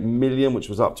 62.8 million, which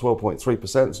was up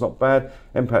 12.3%. It's not bad.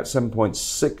 NPAT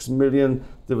 7.6 million,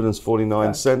 dividends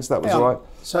 49 cents. That was right.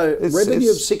 So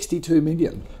revenue of 62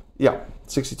 million. Yeah,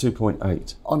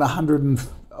 62.8. On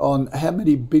on how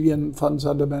many billion funds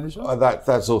under management?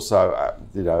 That's also,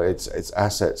 it's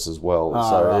assets as well.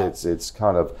 Right. It's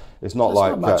kind of, it's not There's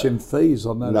like not much in fees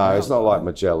on that. No, it's not like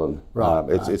Magellan. Right.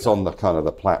 It's on the kind of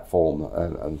the platform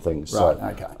and things. Right. So,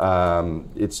 Okay.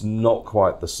 it's not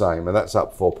quite the same, and that's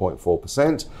up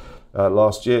 4.4%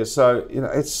 last year. So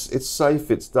it's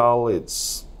safe. It's dull.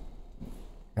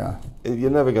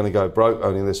 You're never going to go broke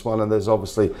owning this one, and there's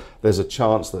a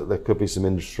chance that there could be some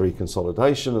industry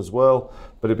consolidation as well.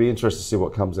 But it'd be interesting to see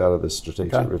what comes out of this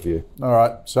strategic review. All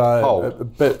right, so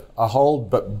Hold. a hold,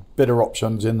 but better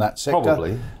options in that sector.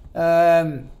 Probably.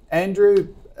 Andrew,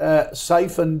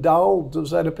 safe and dull, does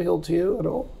that appeal to you at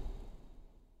all?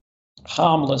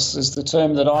 Harmless is the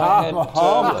term that I had.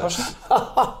 Harmless.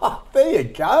 There you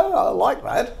go. I like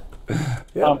that.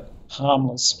 Yeah.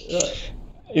 Harmless.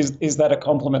 Is that a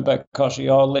compliment, though, Koshi?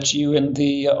 I'll let you and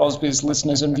the Ausbiz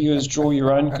listeners and viewers draw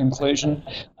your own conclusion.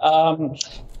 I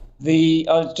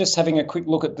was just having a quick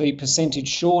look at the percentage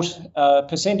short.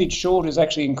 Percentage short is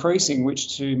actually increasing,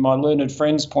 which to my learned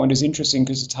friend's point is interesting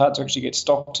because it's hard to actually get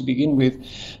stock to begin with.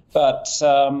 But,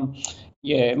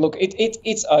 look,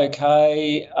 it's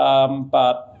okay,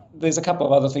 but there's a couple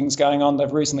of other things going on.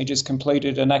 They've recently just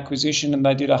completed an acquisition and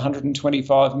they did a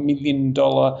 $125 million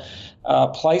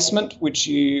placement,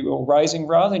 or raising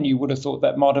rather, and you would have thought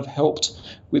that might have helped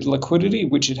with liquidity,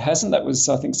 which it hasn't. That was,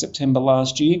 I think, September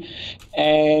last year.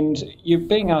 And you're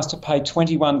being asked to pay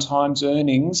 21 times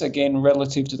earnings, again,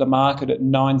 relative to the market at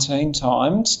 19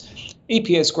 times.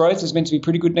 EPS growth is meant to be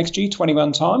pretty good next year,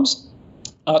 21 times.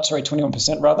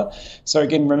 21% rather. So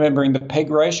again, remembering the PEG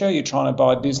ratio, you're trying to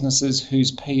buy businesses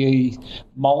whose PE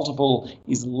multiple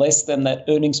is less than that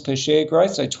earnings per share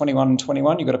growth. So 21 and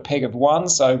 21, you've got a PEG of 1,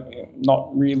 so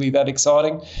not really that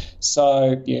exciting.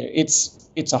 So yeah, it's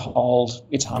a hold.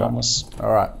 It's harmless.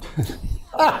 All right.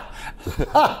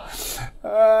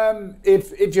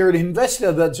 If you're an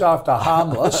investor that's after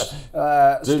harmless,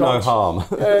 do no harm.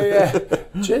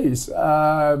 Geez,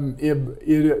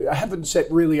 you haven't set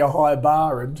really a high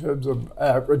bar in terms of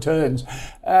returns.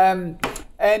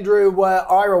 Andrew,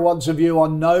 Ira wants a view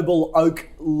on Noble Oak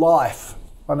Life,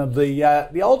 one of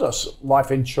the oldest life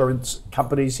insurance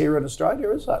companies here in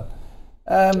Australia, is that?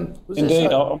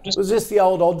 Indeed. Was this the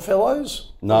old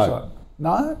Oddfellows? No.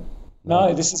 No?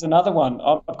 No, this is another one.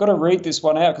 I've got to read this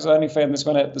one out because I only found this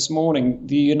one out this morning.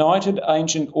 The United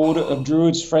Ancient Order of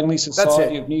Druids Friendly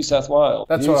Society of New South Wales.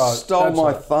 You stole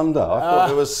my thunder. I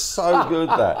thought it was so good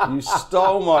that. You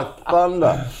stole my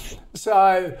thunder.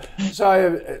 So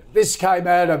this came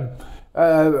out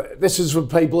of, this is for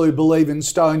people who believe in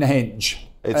Stonehenge.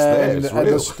 It's and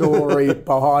the story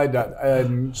behind it.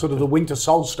 And sort of the winter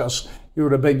solstice, you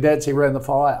would have been dancing around the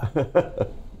fire.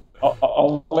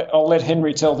 I'll let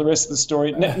Henry tell the rest of the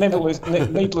story.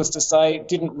 Needless to say, it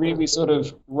didn't really sort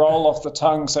of roll off the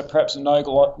tongue, so perhaps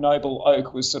Noble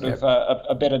Oak was sort of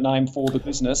a better name for the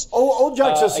business. All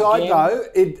jokes aside, though,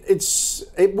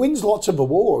 it wins lots of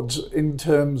awards in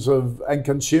terms of, and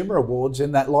consumer awards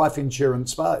in that life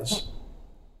insurance space.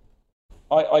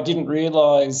 I didn't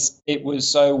realise it was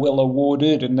so well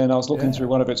awarded, and then I was looking through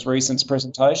one of its recent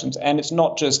presentations, and it's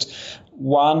not just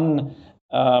one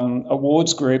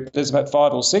awards group. There's about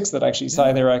 5 or 6 that actually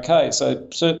say they're okay. So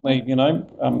certainly,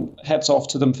 hats off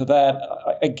to them for that.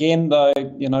 Again, though,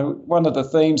 one of the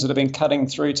themes that have been cutting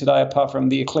through today, apart from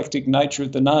the eclectic nature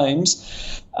of the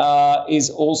names, is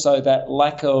also that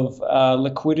lack of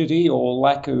liquidity or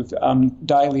lack of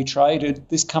daily traded.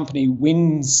 This company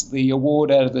wins the award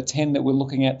out of the 10 that we're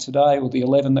looking at today, or the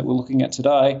 11 that we're looking at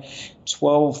today,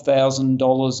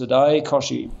 $12,000 a day,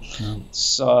 Koshi.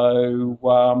 So,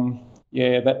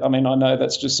 I know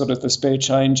that's just sort of the spare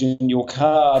change in your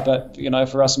car, but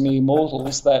for us mere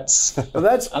mortals, that's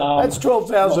that's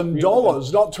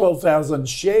 $12,000, not 12,000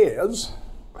 shares.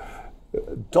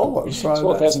 Dollars.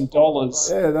 $12,000.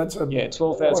 Yeah, that's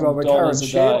 $12,000 on the current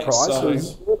share day, price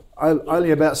is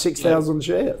only about 6,000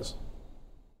 shares.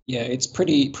 Yeah, it's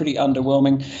pretty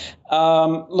underwhelming.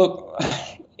 Look.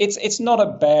 It's not a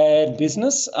bad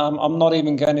business. I'm not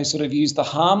even going to sort of use the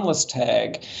harmless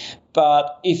tag,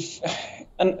 but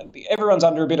and everyone's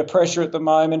under a bit of pressure at the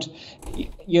moment,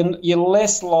 you're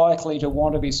less likely to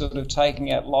want to be sort of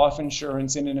taking out life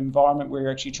insurance in an environment where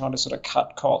you're actually trying to sort of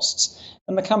cut costs.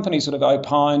 And the company sort of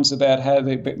opines about how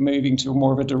they're moving to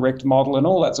more of a direct model and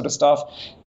all that sort of stuff.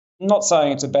 not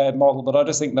saying it's a bad model, but I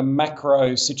just think the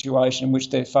macro situation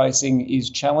which they're facing is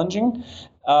challenging.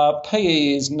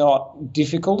 PE is not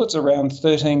difficult. It's around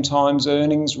 13 times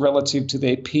earnings relative to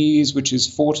their peers, which is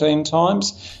 14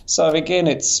 times. So again,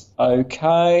 it's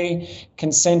okay.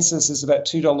 Consensus is about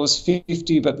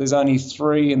 $2.50, but there's only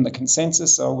 3 in the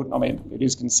consensus. So it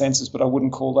is consensus, but I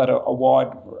wouldn't call that a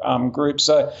wide group.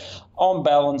 So on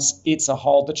balance, it's a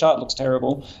hold. The chart looks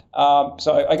terrible.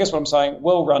 So I guess what I'm saying,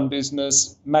 well-run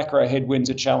business, macro headwinds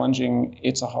are challenging.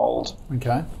 It's a hold.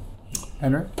 Okay.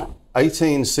 Henry?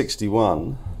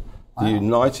 1861, the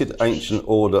United Ancient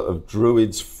Order of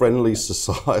Druids Friendly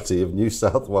Society of New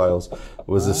South Wales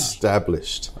was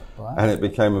established. Wow. And it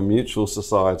became a mutual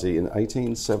society in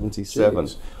 1877.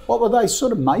 Jeez. What were they,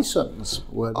 sort of Masons,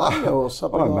 were they, or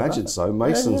something I like imagine that? so.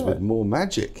 Masons with more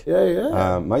magic.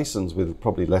 Yeah. Masons with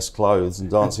probably less clothes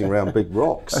and dancing around big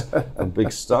rocks and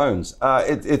big stones.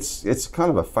 It's kind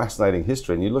of a fascinating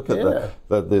history. And you look at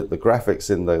the graphics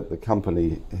in the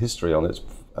company history on its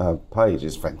page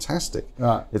is fantastic.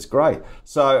 Right. It's great.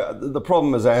 So the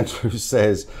problem, as Andrew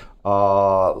says,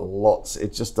 are lots.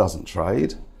 It just doesn't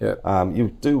trade. Yeah. You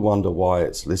do wonder why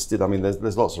it's listed. I mean,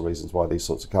 there's lots of reasons why these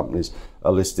sorts of companies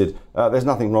are listed. There's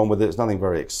nothing wrong with it. It's nothing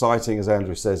very exciting, as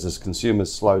Andrew says. As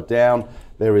consumers slow down,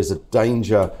 there is a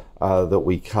danger that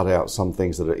we cut out some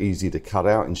things that are easy to cut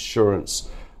out. Insurance,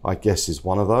 I guess, is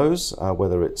one of those.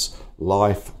 Whether it's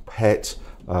life, pet,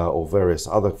 or various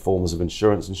other forms of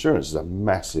insurance. Insurance is a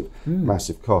massive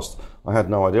cost. I had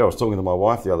no idea. I was talking to my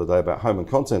wife the other day about home and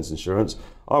contents insurance.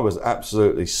 I was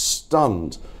absolutely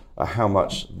stunned at how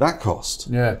much that cost.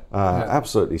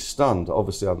 Absolutely stunned.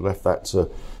 Obviously, I'd left that to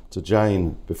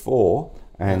Jane before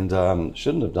and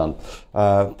shouldn't have done.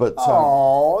 I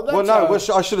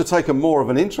should have taken more of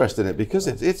an interest in it because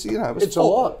it's a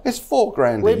lot. It's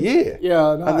 $4,000 a year. Yeah,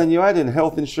 I know. And then you add in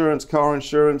health insurance, car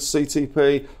insurance,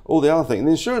 CTP, all the other things. And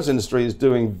the insurance industry is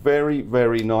doing very,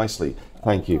 very nicely.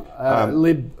 Thank you.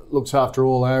 Lib looks after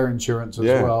all our insurance as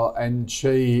well, and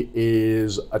she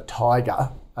is a tiger.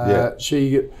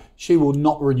 She will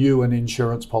not renew an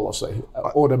insurance policy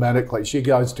automatically. She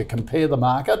goes to compare the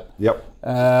market.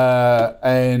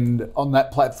 And on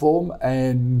that platform,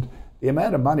 and the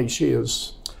amount of money she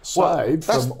has saved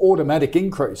from automatic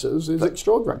increases is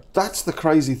extraordinary. That's the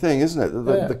crazy thing, isn't it?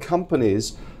 The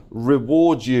companies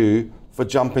reward you for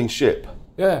jumping ship.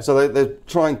 Yeah. So they're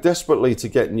trying desperately to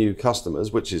get new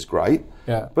customers, which is great.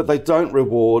 Yeah. But they don't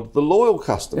reward the loyal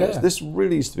customers. Yeah. This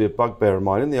really used to be a bugbear of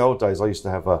mine. In the old days, I used to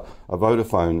have a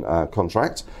Vodafone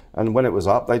contract, and when it was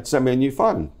up, they'd send me a new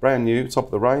phone, brand new, top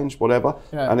of the range, whatever,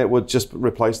 and it would just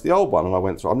replace the old one. And I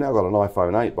went through. I've now got an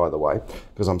iPhone 8, by the way,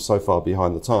 because I'm so far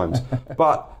behind the times.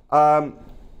 But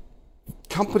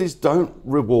companies don't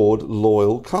reward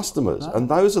loyal customers, and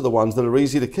those are the ones that are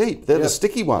easy to keep. They're the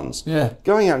sticky ones.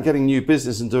 Going out and getting new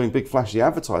business and doing big flashy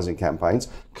advertising campaigns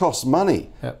costs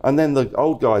money, and then the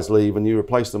old guys leave and you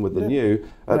replace them with the new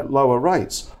at lower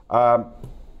rates.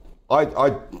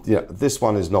 This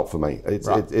one is not for me.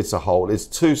 It's a hold. It's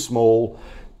too small,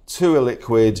 too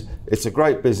illiquid. It's a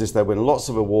great business. They win lots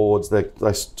of awards. They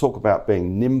talk about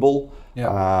being nimble.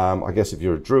 I guess if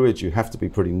you're a druid, you have to be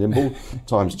pretty nimble.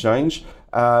 Times change.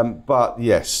 But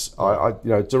yes,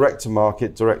 direct to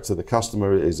market, direct to the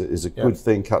customer is a good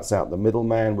thing. Cuts out the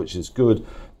middleman, which is good.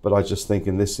 But I just think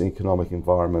in this economic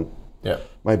environment,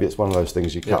 maybe it's one of those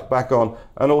things you cut back on,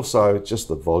 and also just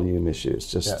the volume issue.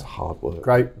 It's just hard work.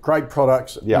 Great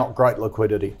products, not great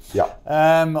liquidity.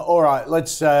 All right,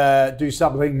 let's do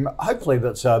something hopefully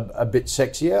that's a bit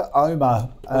sexier. Omar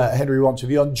Henry wants a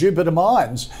view on Jupiter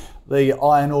Mines, the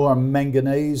iron ore and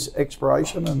manganese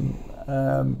exploration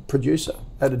and producer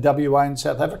out of WA in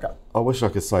South Africa. I wish I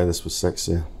could say this was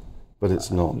sexier, but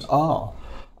it's not.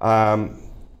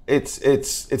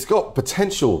 It's got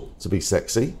potential to be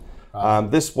sexy.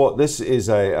 This is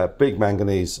a big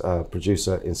manganese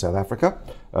producer in South Africa.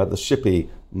 The Shippy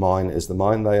mine is the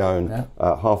mine they own.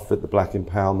 Half of it, the Black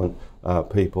Empowerment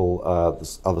people,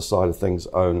 the other side of things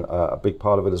own a big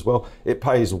part of it as well. It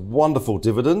pays wonderful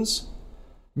dividends.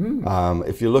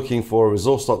 If you're looking for a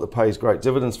resource stock that pays great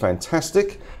dividends,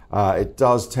 fantastic. It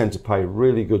does tend to pay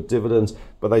really good dividends,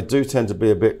 but they do tend to be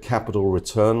a bit capital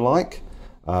return-like.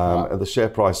 And the share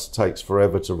price takes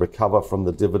forever to recover from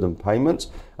the dividend payment,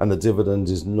 and the dividend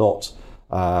is not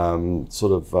in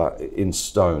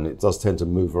stone. It does tend to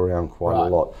move around quite a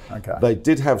lot. They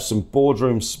did have some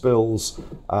boardroom spills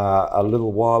a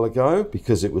little while ago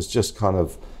because it was just kind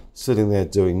of sitting there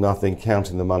doing nothing,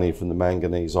 counting the money from the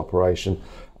manganese operation,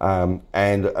 and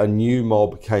a new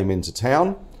mob came into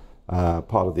town.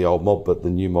 Part of the old mob, but the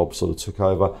new mob sort of took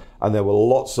over, and there were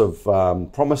lots of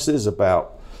promises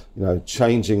about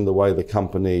changing the way the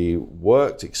company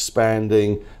worked,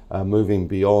 expanding, moving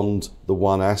beyond the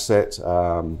one asset,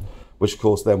 which of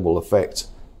course then will affect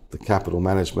the capital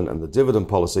management and the dividend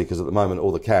policy, because at the moment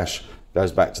all the cash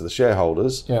goes back to the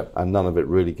shareholders, and none of it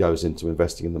really goes into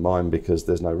investing in the mine because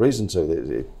there's no reason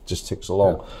to. It just ticks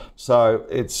along. So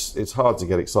it's hard to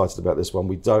get excited about this one.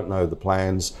 We don't know the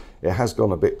plans. It has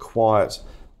gone a bit quiet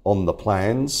on the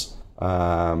plans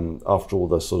after all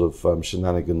the sort of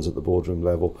shenanigans at the boardroom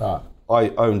level. I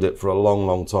owned it for a long,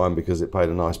 long time because it paid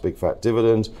a nice big fat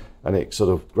dividend, and it sort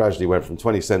of gradually went from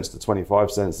 20 cents to 25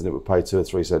 cents, and it would pay 2 or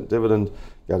 3 cent dividend,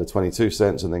 go to 22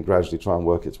 cents, and then gradually try and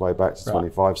work its way back to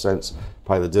 25 cents,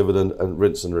 pay the dividend, and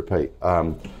rinse and repeat.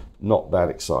 Not that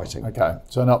exciting. Okay,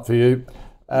 so not for you.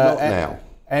 Not now.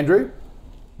 Andrew?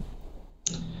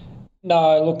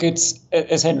 No, look, it's,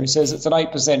 as Henry says, it's an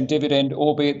 8% dividend,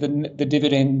 albeit the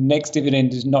next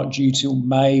dividend is not due till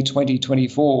May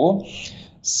 2024.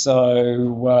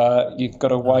 So you've got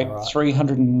to wait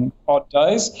 300 and odd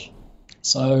days.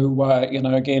 So,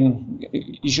 again,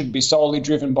 you shouldn't be solely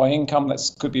driven by income. That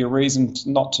could be a reason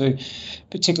not to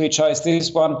particularly chase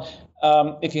this one.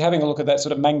 If you're having a look at that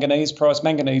sort of manganese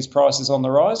price is on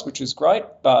the rise, which is great.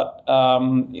 But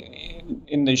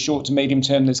in the short to medium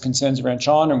term, there's concerns around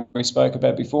China, and we spoke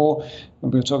about before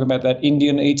when we were talking about that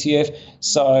Indian ETF.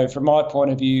 So from my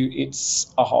point of view,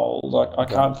 it's a hold. I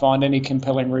can't find any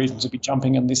compelling reason to be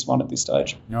jumping on this one at this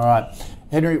stage. All right.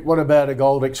 Henry, what about a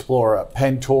gold explorer,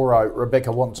 Pantoro?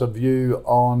 Rebecca wants a view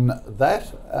on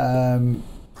that.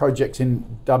 Projects in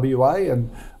WA and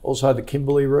also the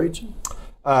Kimberley region.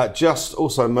 Just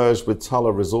also merged with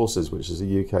Tulla Resources, which is a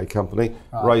UK company,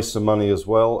 raised some money as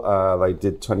well. They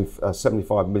did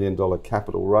 $75 million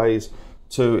capital raise,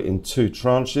 in two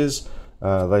tranches.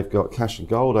 They've got cash and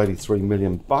gold, $83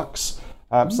 million.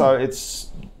 So it's,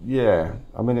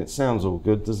 it sounds all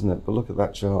good, doesn't it? But look at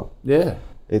that chart. Yeah.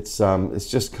 It's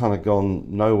just kind of gone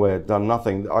nowhere, done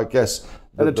nothing. I guess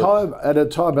at a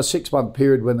time, a 6 month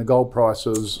period when the gold price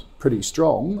was pretty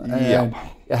strong, and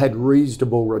it had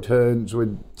reasonable returns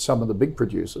with some of the big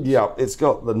producers. Yeah, it's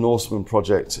got the Norseman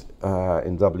project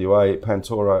in WA.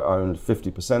 Pantoro owned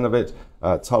 50% of it.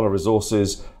 Tulla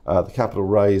Resources, the capital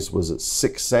raise was at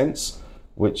 6 cents,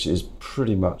 which is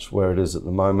pretty much where it is at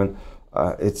the moment.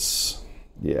 It's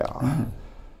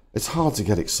hard to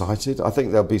get excited. I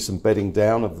think there'll be some bedding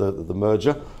down of the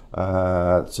merger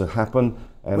to happen.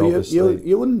 And obviously,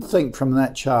 you wouldn't think from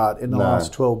that chart in the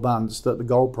last 12 months that the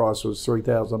gold price was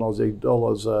 3,000 Aussie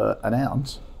dollars an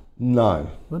ounce. No,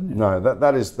 wouldn't you? No,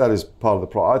 that is part of the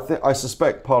problem. I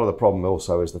suspect part of the problem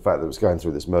also is the fact that it was going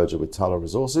through this merger with Tulla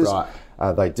Resources.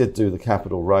 Right. They did do the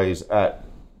capital raise at,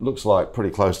 looks like,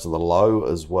 pretty close to the low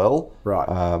as well.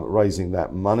 Right. Raising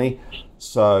that money.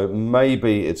 So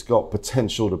maybe it's got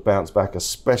potential to bounce back,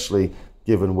 especially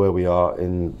given where we are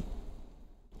in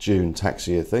June tax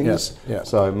year things. Yeah.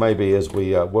 So maybe as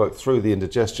we work through the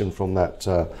indigestion from that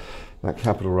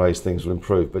capital raise, things will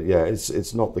improve. But yeah,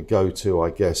 it's not the go-to,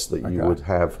 I guess, that you would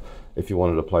have if you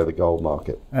wanted to play the gold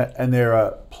market. And there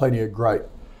are plenty of great.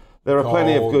 There are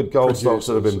plenty of good gold stocks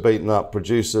that have been beaten up.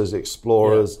 Producers,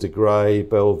 Explorers, De Grey,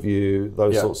 Bellevue,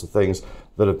 those sorts of things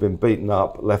that have been beaten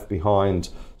up, left behind.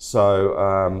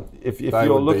 So if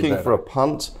you're looking for a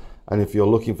punt, and if you're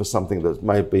looking for something that's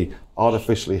maybe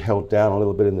artificially held down a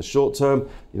little bit in the short term,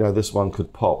 this one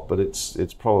could pop, but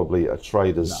it's probably a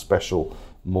trader's special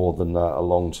more than a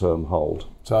long-term hold.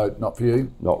 So not for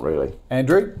you? Not really.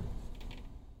 Andrew?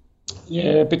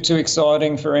 Yeah, a bit too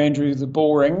exciting for Andrew the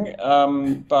boring,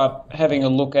 but having a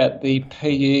look at the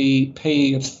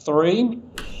PE of 3,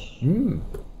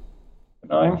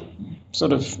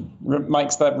 sort of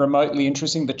makes that remotely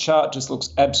interesting. The chart just looks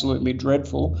absolutely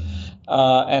dreadful,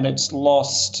 and it's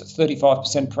lost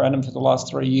 35% per annum for the last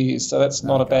 3 years, so that's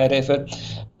not a bad effort.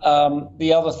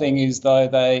 The other thing is, though,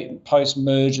 they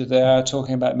post-merger, they are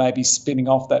talking about maybe spinning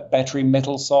off that battery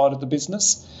metal side of the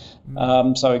business.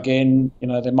 So again,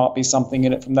 there might be something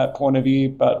in it from that point of view,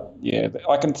 but yeah,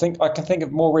 I can think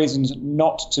of more reasons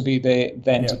not to be there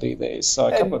than to be there. So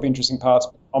a couple of interesting parts.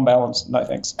 On balance, no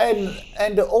thanks.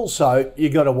 And also, you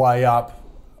got to weigh up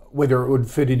whether it would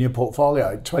fit in your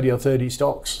portfolio, 20 or 30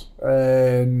 stocks,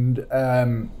 and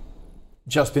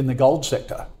just in the gold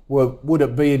sector. Would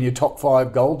it be in your top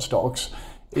 5 gold stocks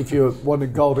if you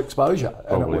wanted gold exposure?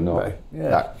 Probably not. Yeah.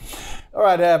 No. All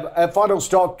right, our final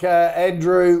stock,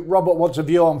 Andrew. Robert wants a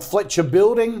view on Fletcher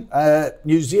Building,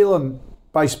 New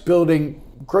Zealand-based building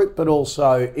group, but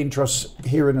also interests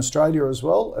here in Australia as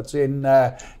well. It's in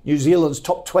New Zealand's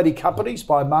top 20 companies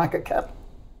by market cap.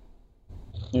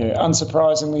 Yeah,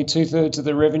 unsurprisingly, 2/3 of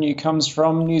the revenue comes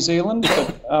from New Zealand,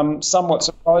 but somewhat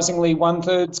surprisingly,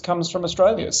 1/3 comes from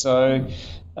Australia. So,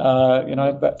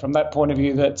 from that point of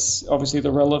view, that's obviously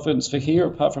the relevance for here,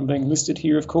 apart from being listed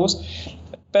here, of course.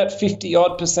 About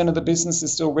 50-odd% of the business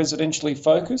is still residentially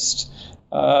focused.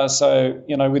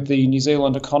 With the New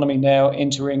Zealand economy now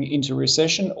entering into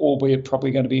recession, albeit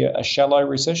probably going to be a shallow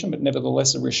recession, but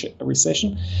nevertheless a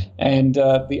recession, and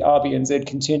the RBNZ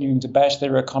continuing to bash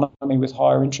their economy with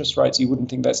higher interest rates, you wouldn't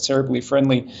think that's terribly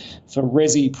friendly for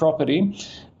resi property.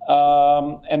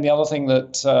 And the other thing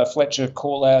that Fletcher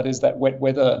call out is that wet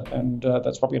weather, and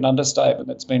that's probably an understatement.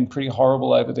 That's been pretty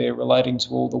horrible over there relating to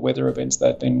all the weather events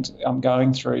they've been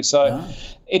going through. So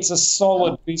it's a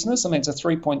solid business. I mean, it's a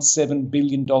 $3.7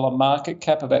 billion market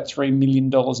cap, about $3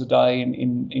 million a day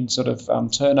in sort of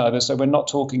turnover. So we're not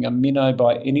talking a minnow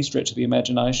by any stretch of the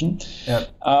imagination. Yep.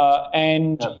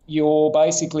 You're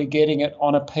basically getting it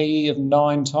on a PE of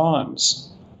 9 times.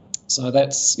 So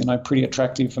that's, pretty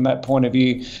attractive from that point of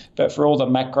view. But for all the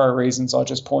macro reasons I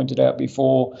just pointed out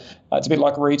before, it's a bit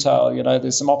like retail.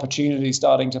 There's some opportunities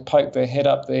starting to poke their head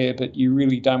up there, but you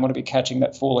really don't want to be catching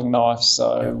that falling knife.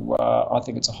 So I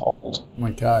think it's a hold.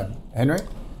 Okay. Henry?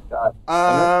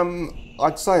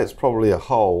 I'd say it's probably a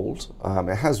hold.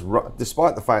 It has,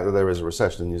 despite the fact that there is a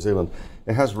recession in New Zealand,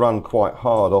 it has run quite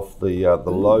hard off the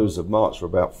lows of March for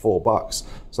about $4.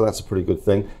 So that's a pretty good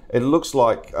thing. It looks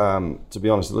like, to be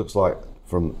honest,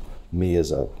 from me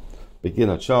as a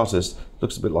beginner chartist,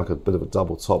 looks a bit like a bit of a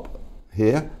double top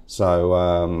here. So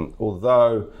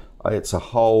although it's a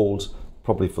hold,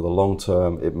 probably for the long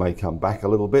term, it may come back a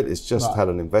little bit. It's just had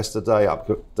an investor day,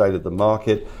 updated the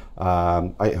market,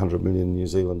 800 million New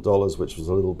Zealand dollars, which was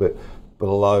a little bit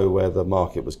below where the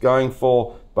market was going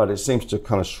for, but it seems to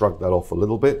kind of shrug that off a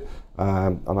little bit.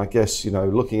 And I guess,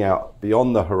 looking out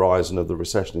beyond the horizon of the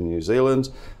recession in New Zealand,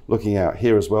 looking out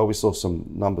here as well, we saw some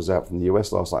numbers out from the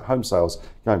US last night, home sales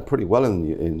going pretty well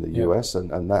in the US,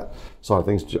 and that side of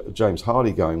things, James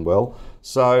Hardie going well.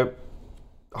 So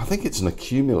I think it's an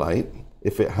accumulate.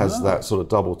 If it has that sort of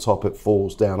double top, it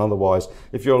falls down. Otherwise,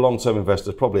 if you're a long-term investor,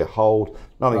 it's probably a hold.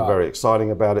 Nothing very exciting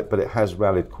about it, but it has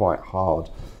rallied quite hard.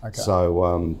 Okay.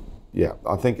 So,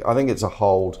 I think it's a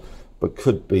hold, but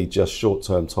could be just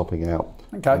short-term topping out.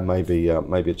 Okay. And maybe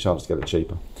a chance to get it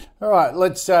cheaper. All right,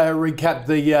 let's recap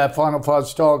the final 5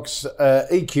 stocks.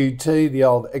 EQT, the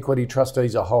old Equity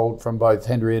Trustees, a hold from both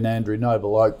Henry and Andrew.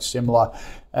 Noble Oak, similar.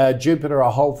 Jupiter, a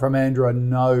hold from Andrew, a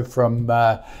no from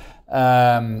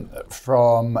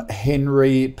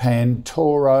Henry.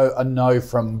 Pantoro, a no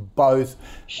from both.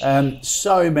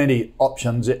 So many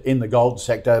options in the gold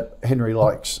sector. Henry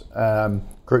likes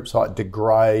groups like De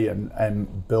Grey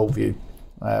and Bellevue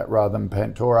rather than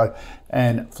Pantoro.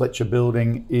 And Fletcher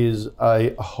Building is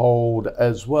a hold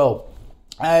as well.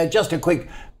 Just a quick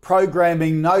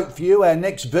programming note for you. Our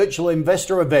next virtual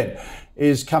investor event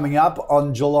is coming up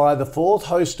on July the 4th,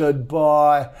 hosted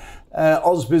by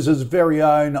Ausbiz's very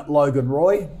own Logan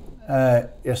Roy.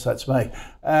 Yes, that's me.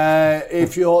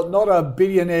 If you're not a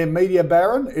billionaire media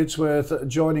baron, it's worth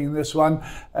joining this one.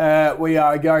 We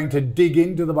are going to dig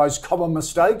into the most common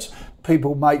mistakes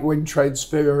people make when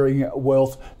transferring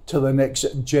wealth to the next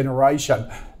generation.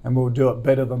 And we'll do it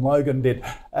better than Logan did.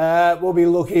 We'll be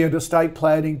looking at estate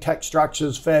planning, tax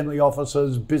structures, family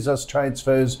offices, business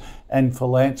transfers, and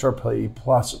philanthropy,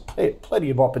 plus plenty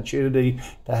of opportunity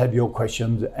to have your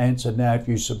questions answered. Now, if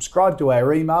you subscribe to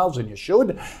our emails, and you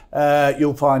should,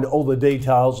 you'll find all the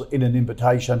details in an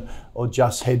invitation, or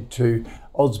just head to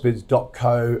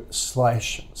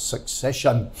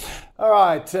ausbiz.co/succession. All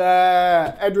right,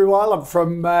 Andrew Weiler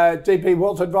from DP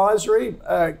Wealth Advisory.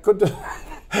 Good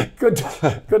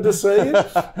to see you.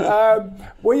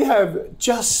 We have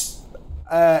just,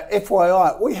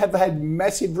 FYI, we have had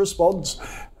massive response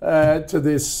to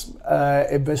this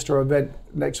investor event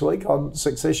next week on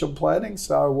succession planning.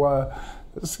 So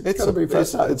it's going to be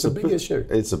fascinating. It's a big issue.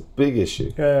 It's a big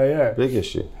issue. Yeah. Big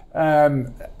issue.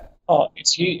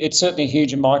 It's huge. It's certainly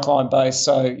huge in my client base.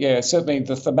 So, certainly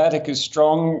the thematic is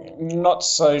strong. Not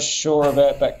so sure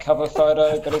about that cover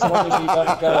photo, but as long as you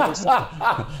don't go this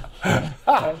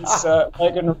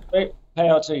Megan,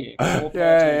 power to you.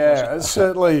 Yeah.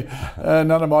 Certainly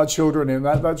none of my children in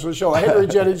that's for sure. Henry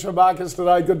Jennings from Marcus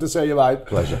today. Good to see you, mate.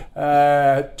 Pleasure.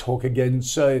 Talk again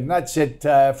soon. That's it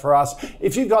for us.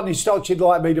 If you've got any stocks you'd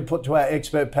like me to put to our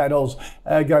expert panels,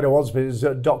 go to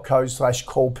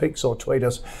ausbiz.co/callpicks or tweet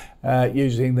us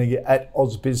using the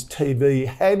 @AusbizTV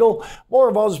handle. More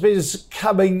of Ausbiz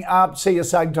coming up. See you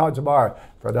same time tomorrow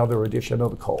for another edition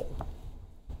of The Call.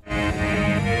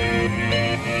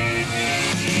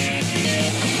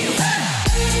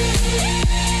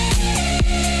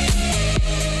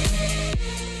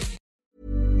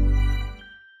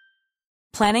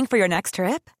 Planning for your next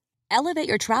trip? Elevate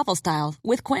your travel style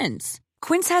with Quince.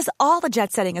 Quince has all the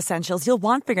jet-setting essentials you'll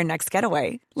want for your next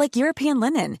getaway, like European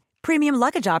linen, premium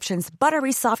luggage options,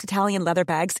 buttery soft Italian leather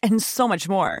bags, and so much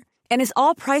more. And is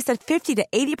all priced at 50 to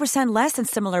 80% less than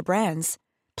similar brands.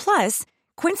 Plus,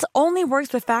 Quince only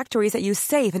works with factories that use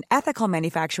safe and ethical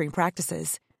manufacturing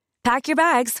practices. Pack your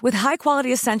bags with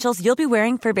high-quality essentials you'll be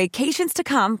wearing for vacations to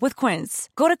come with Quince.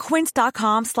 Go to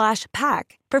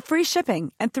quince.com/pack for free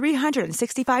shipping and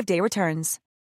 365-day returns.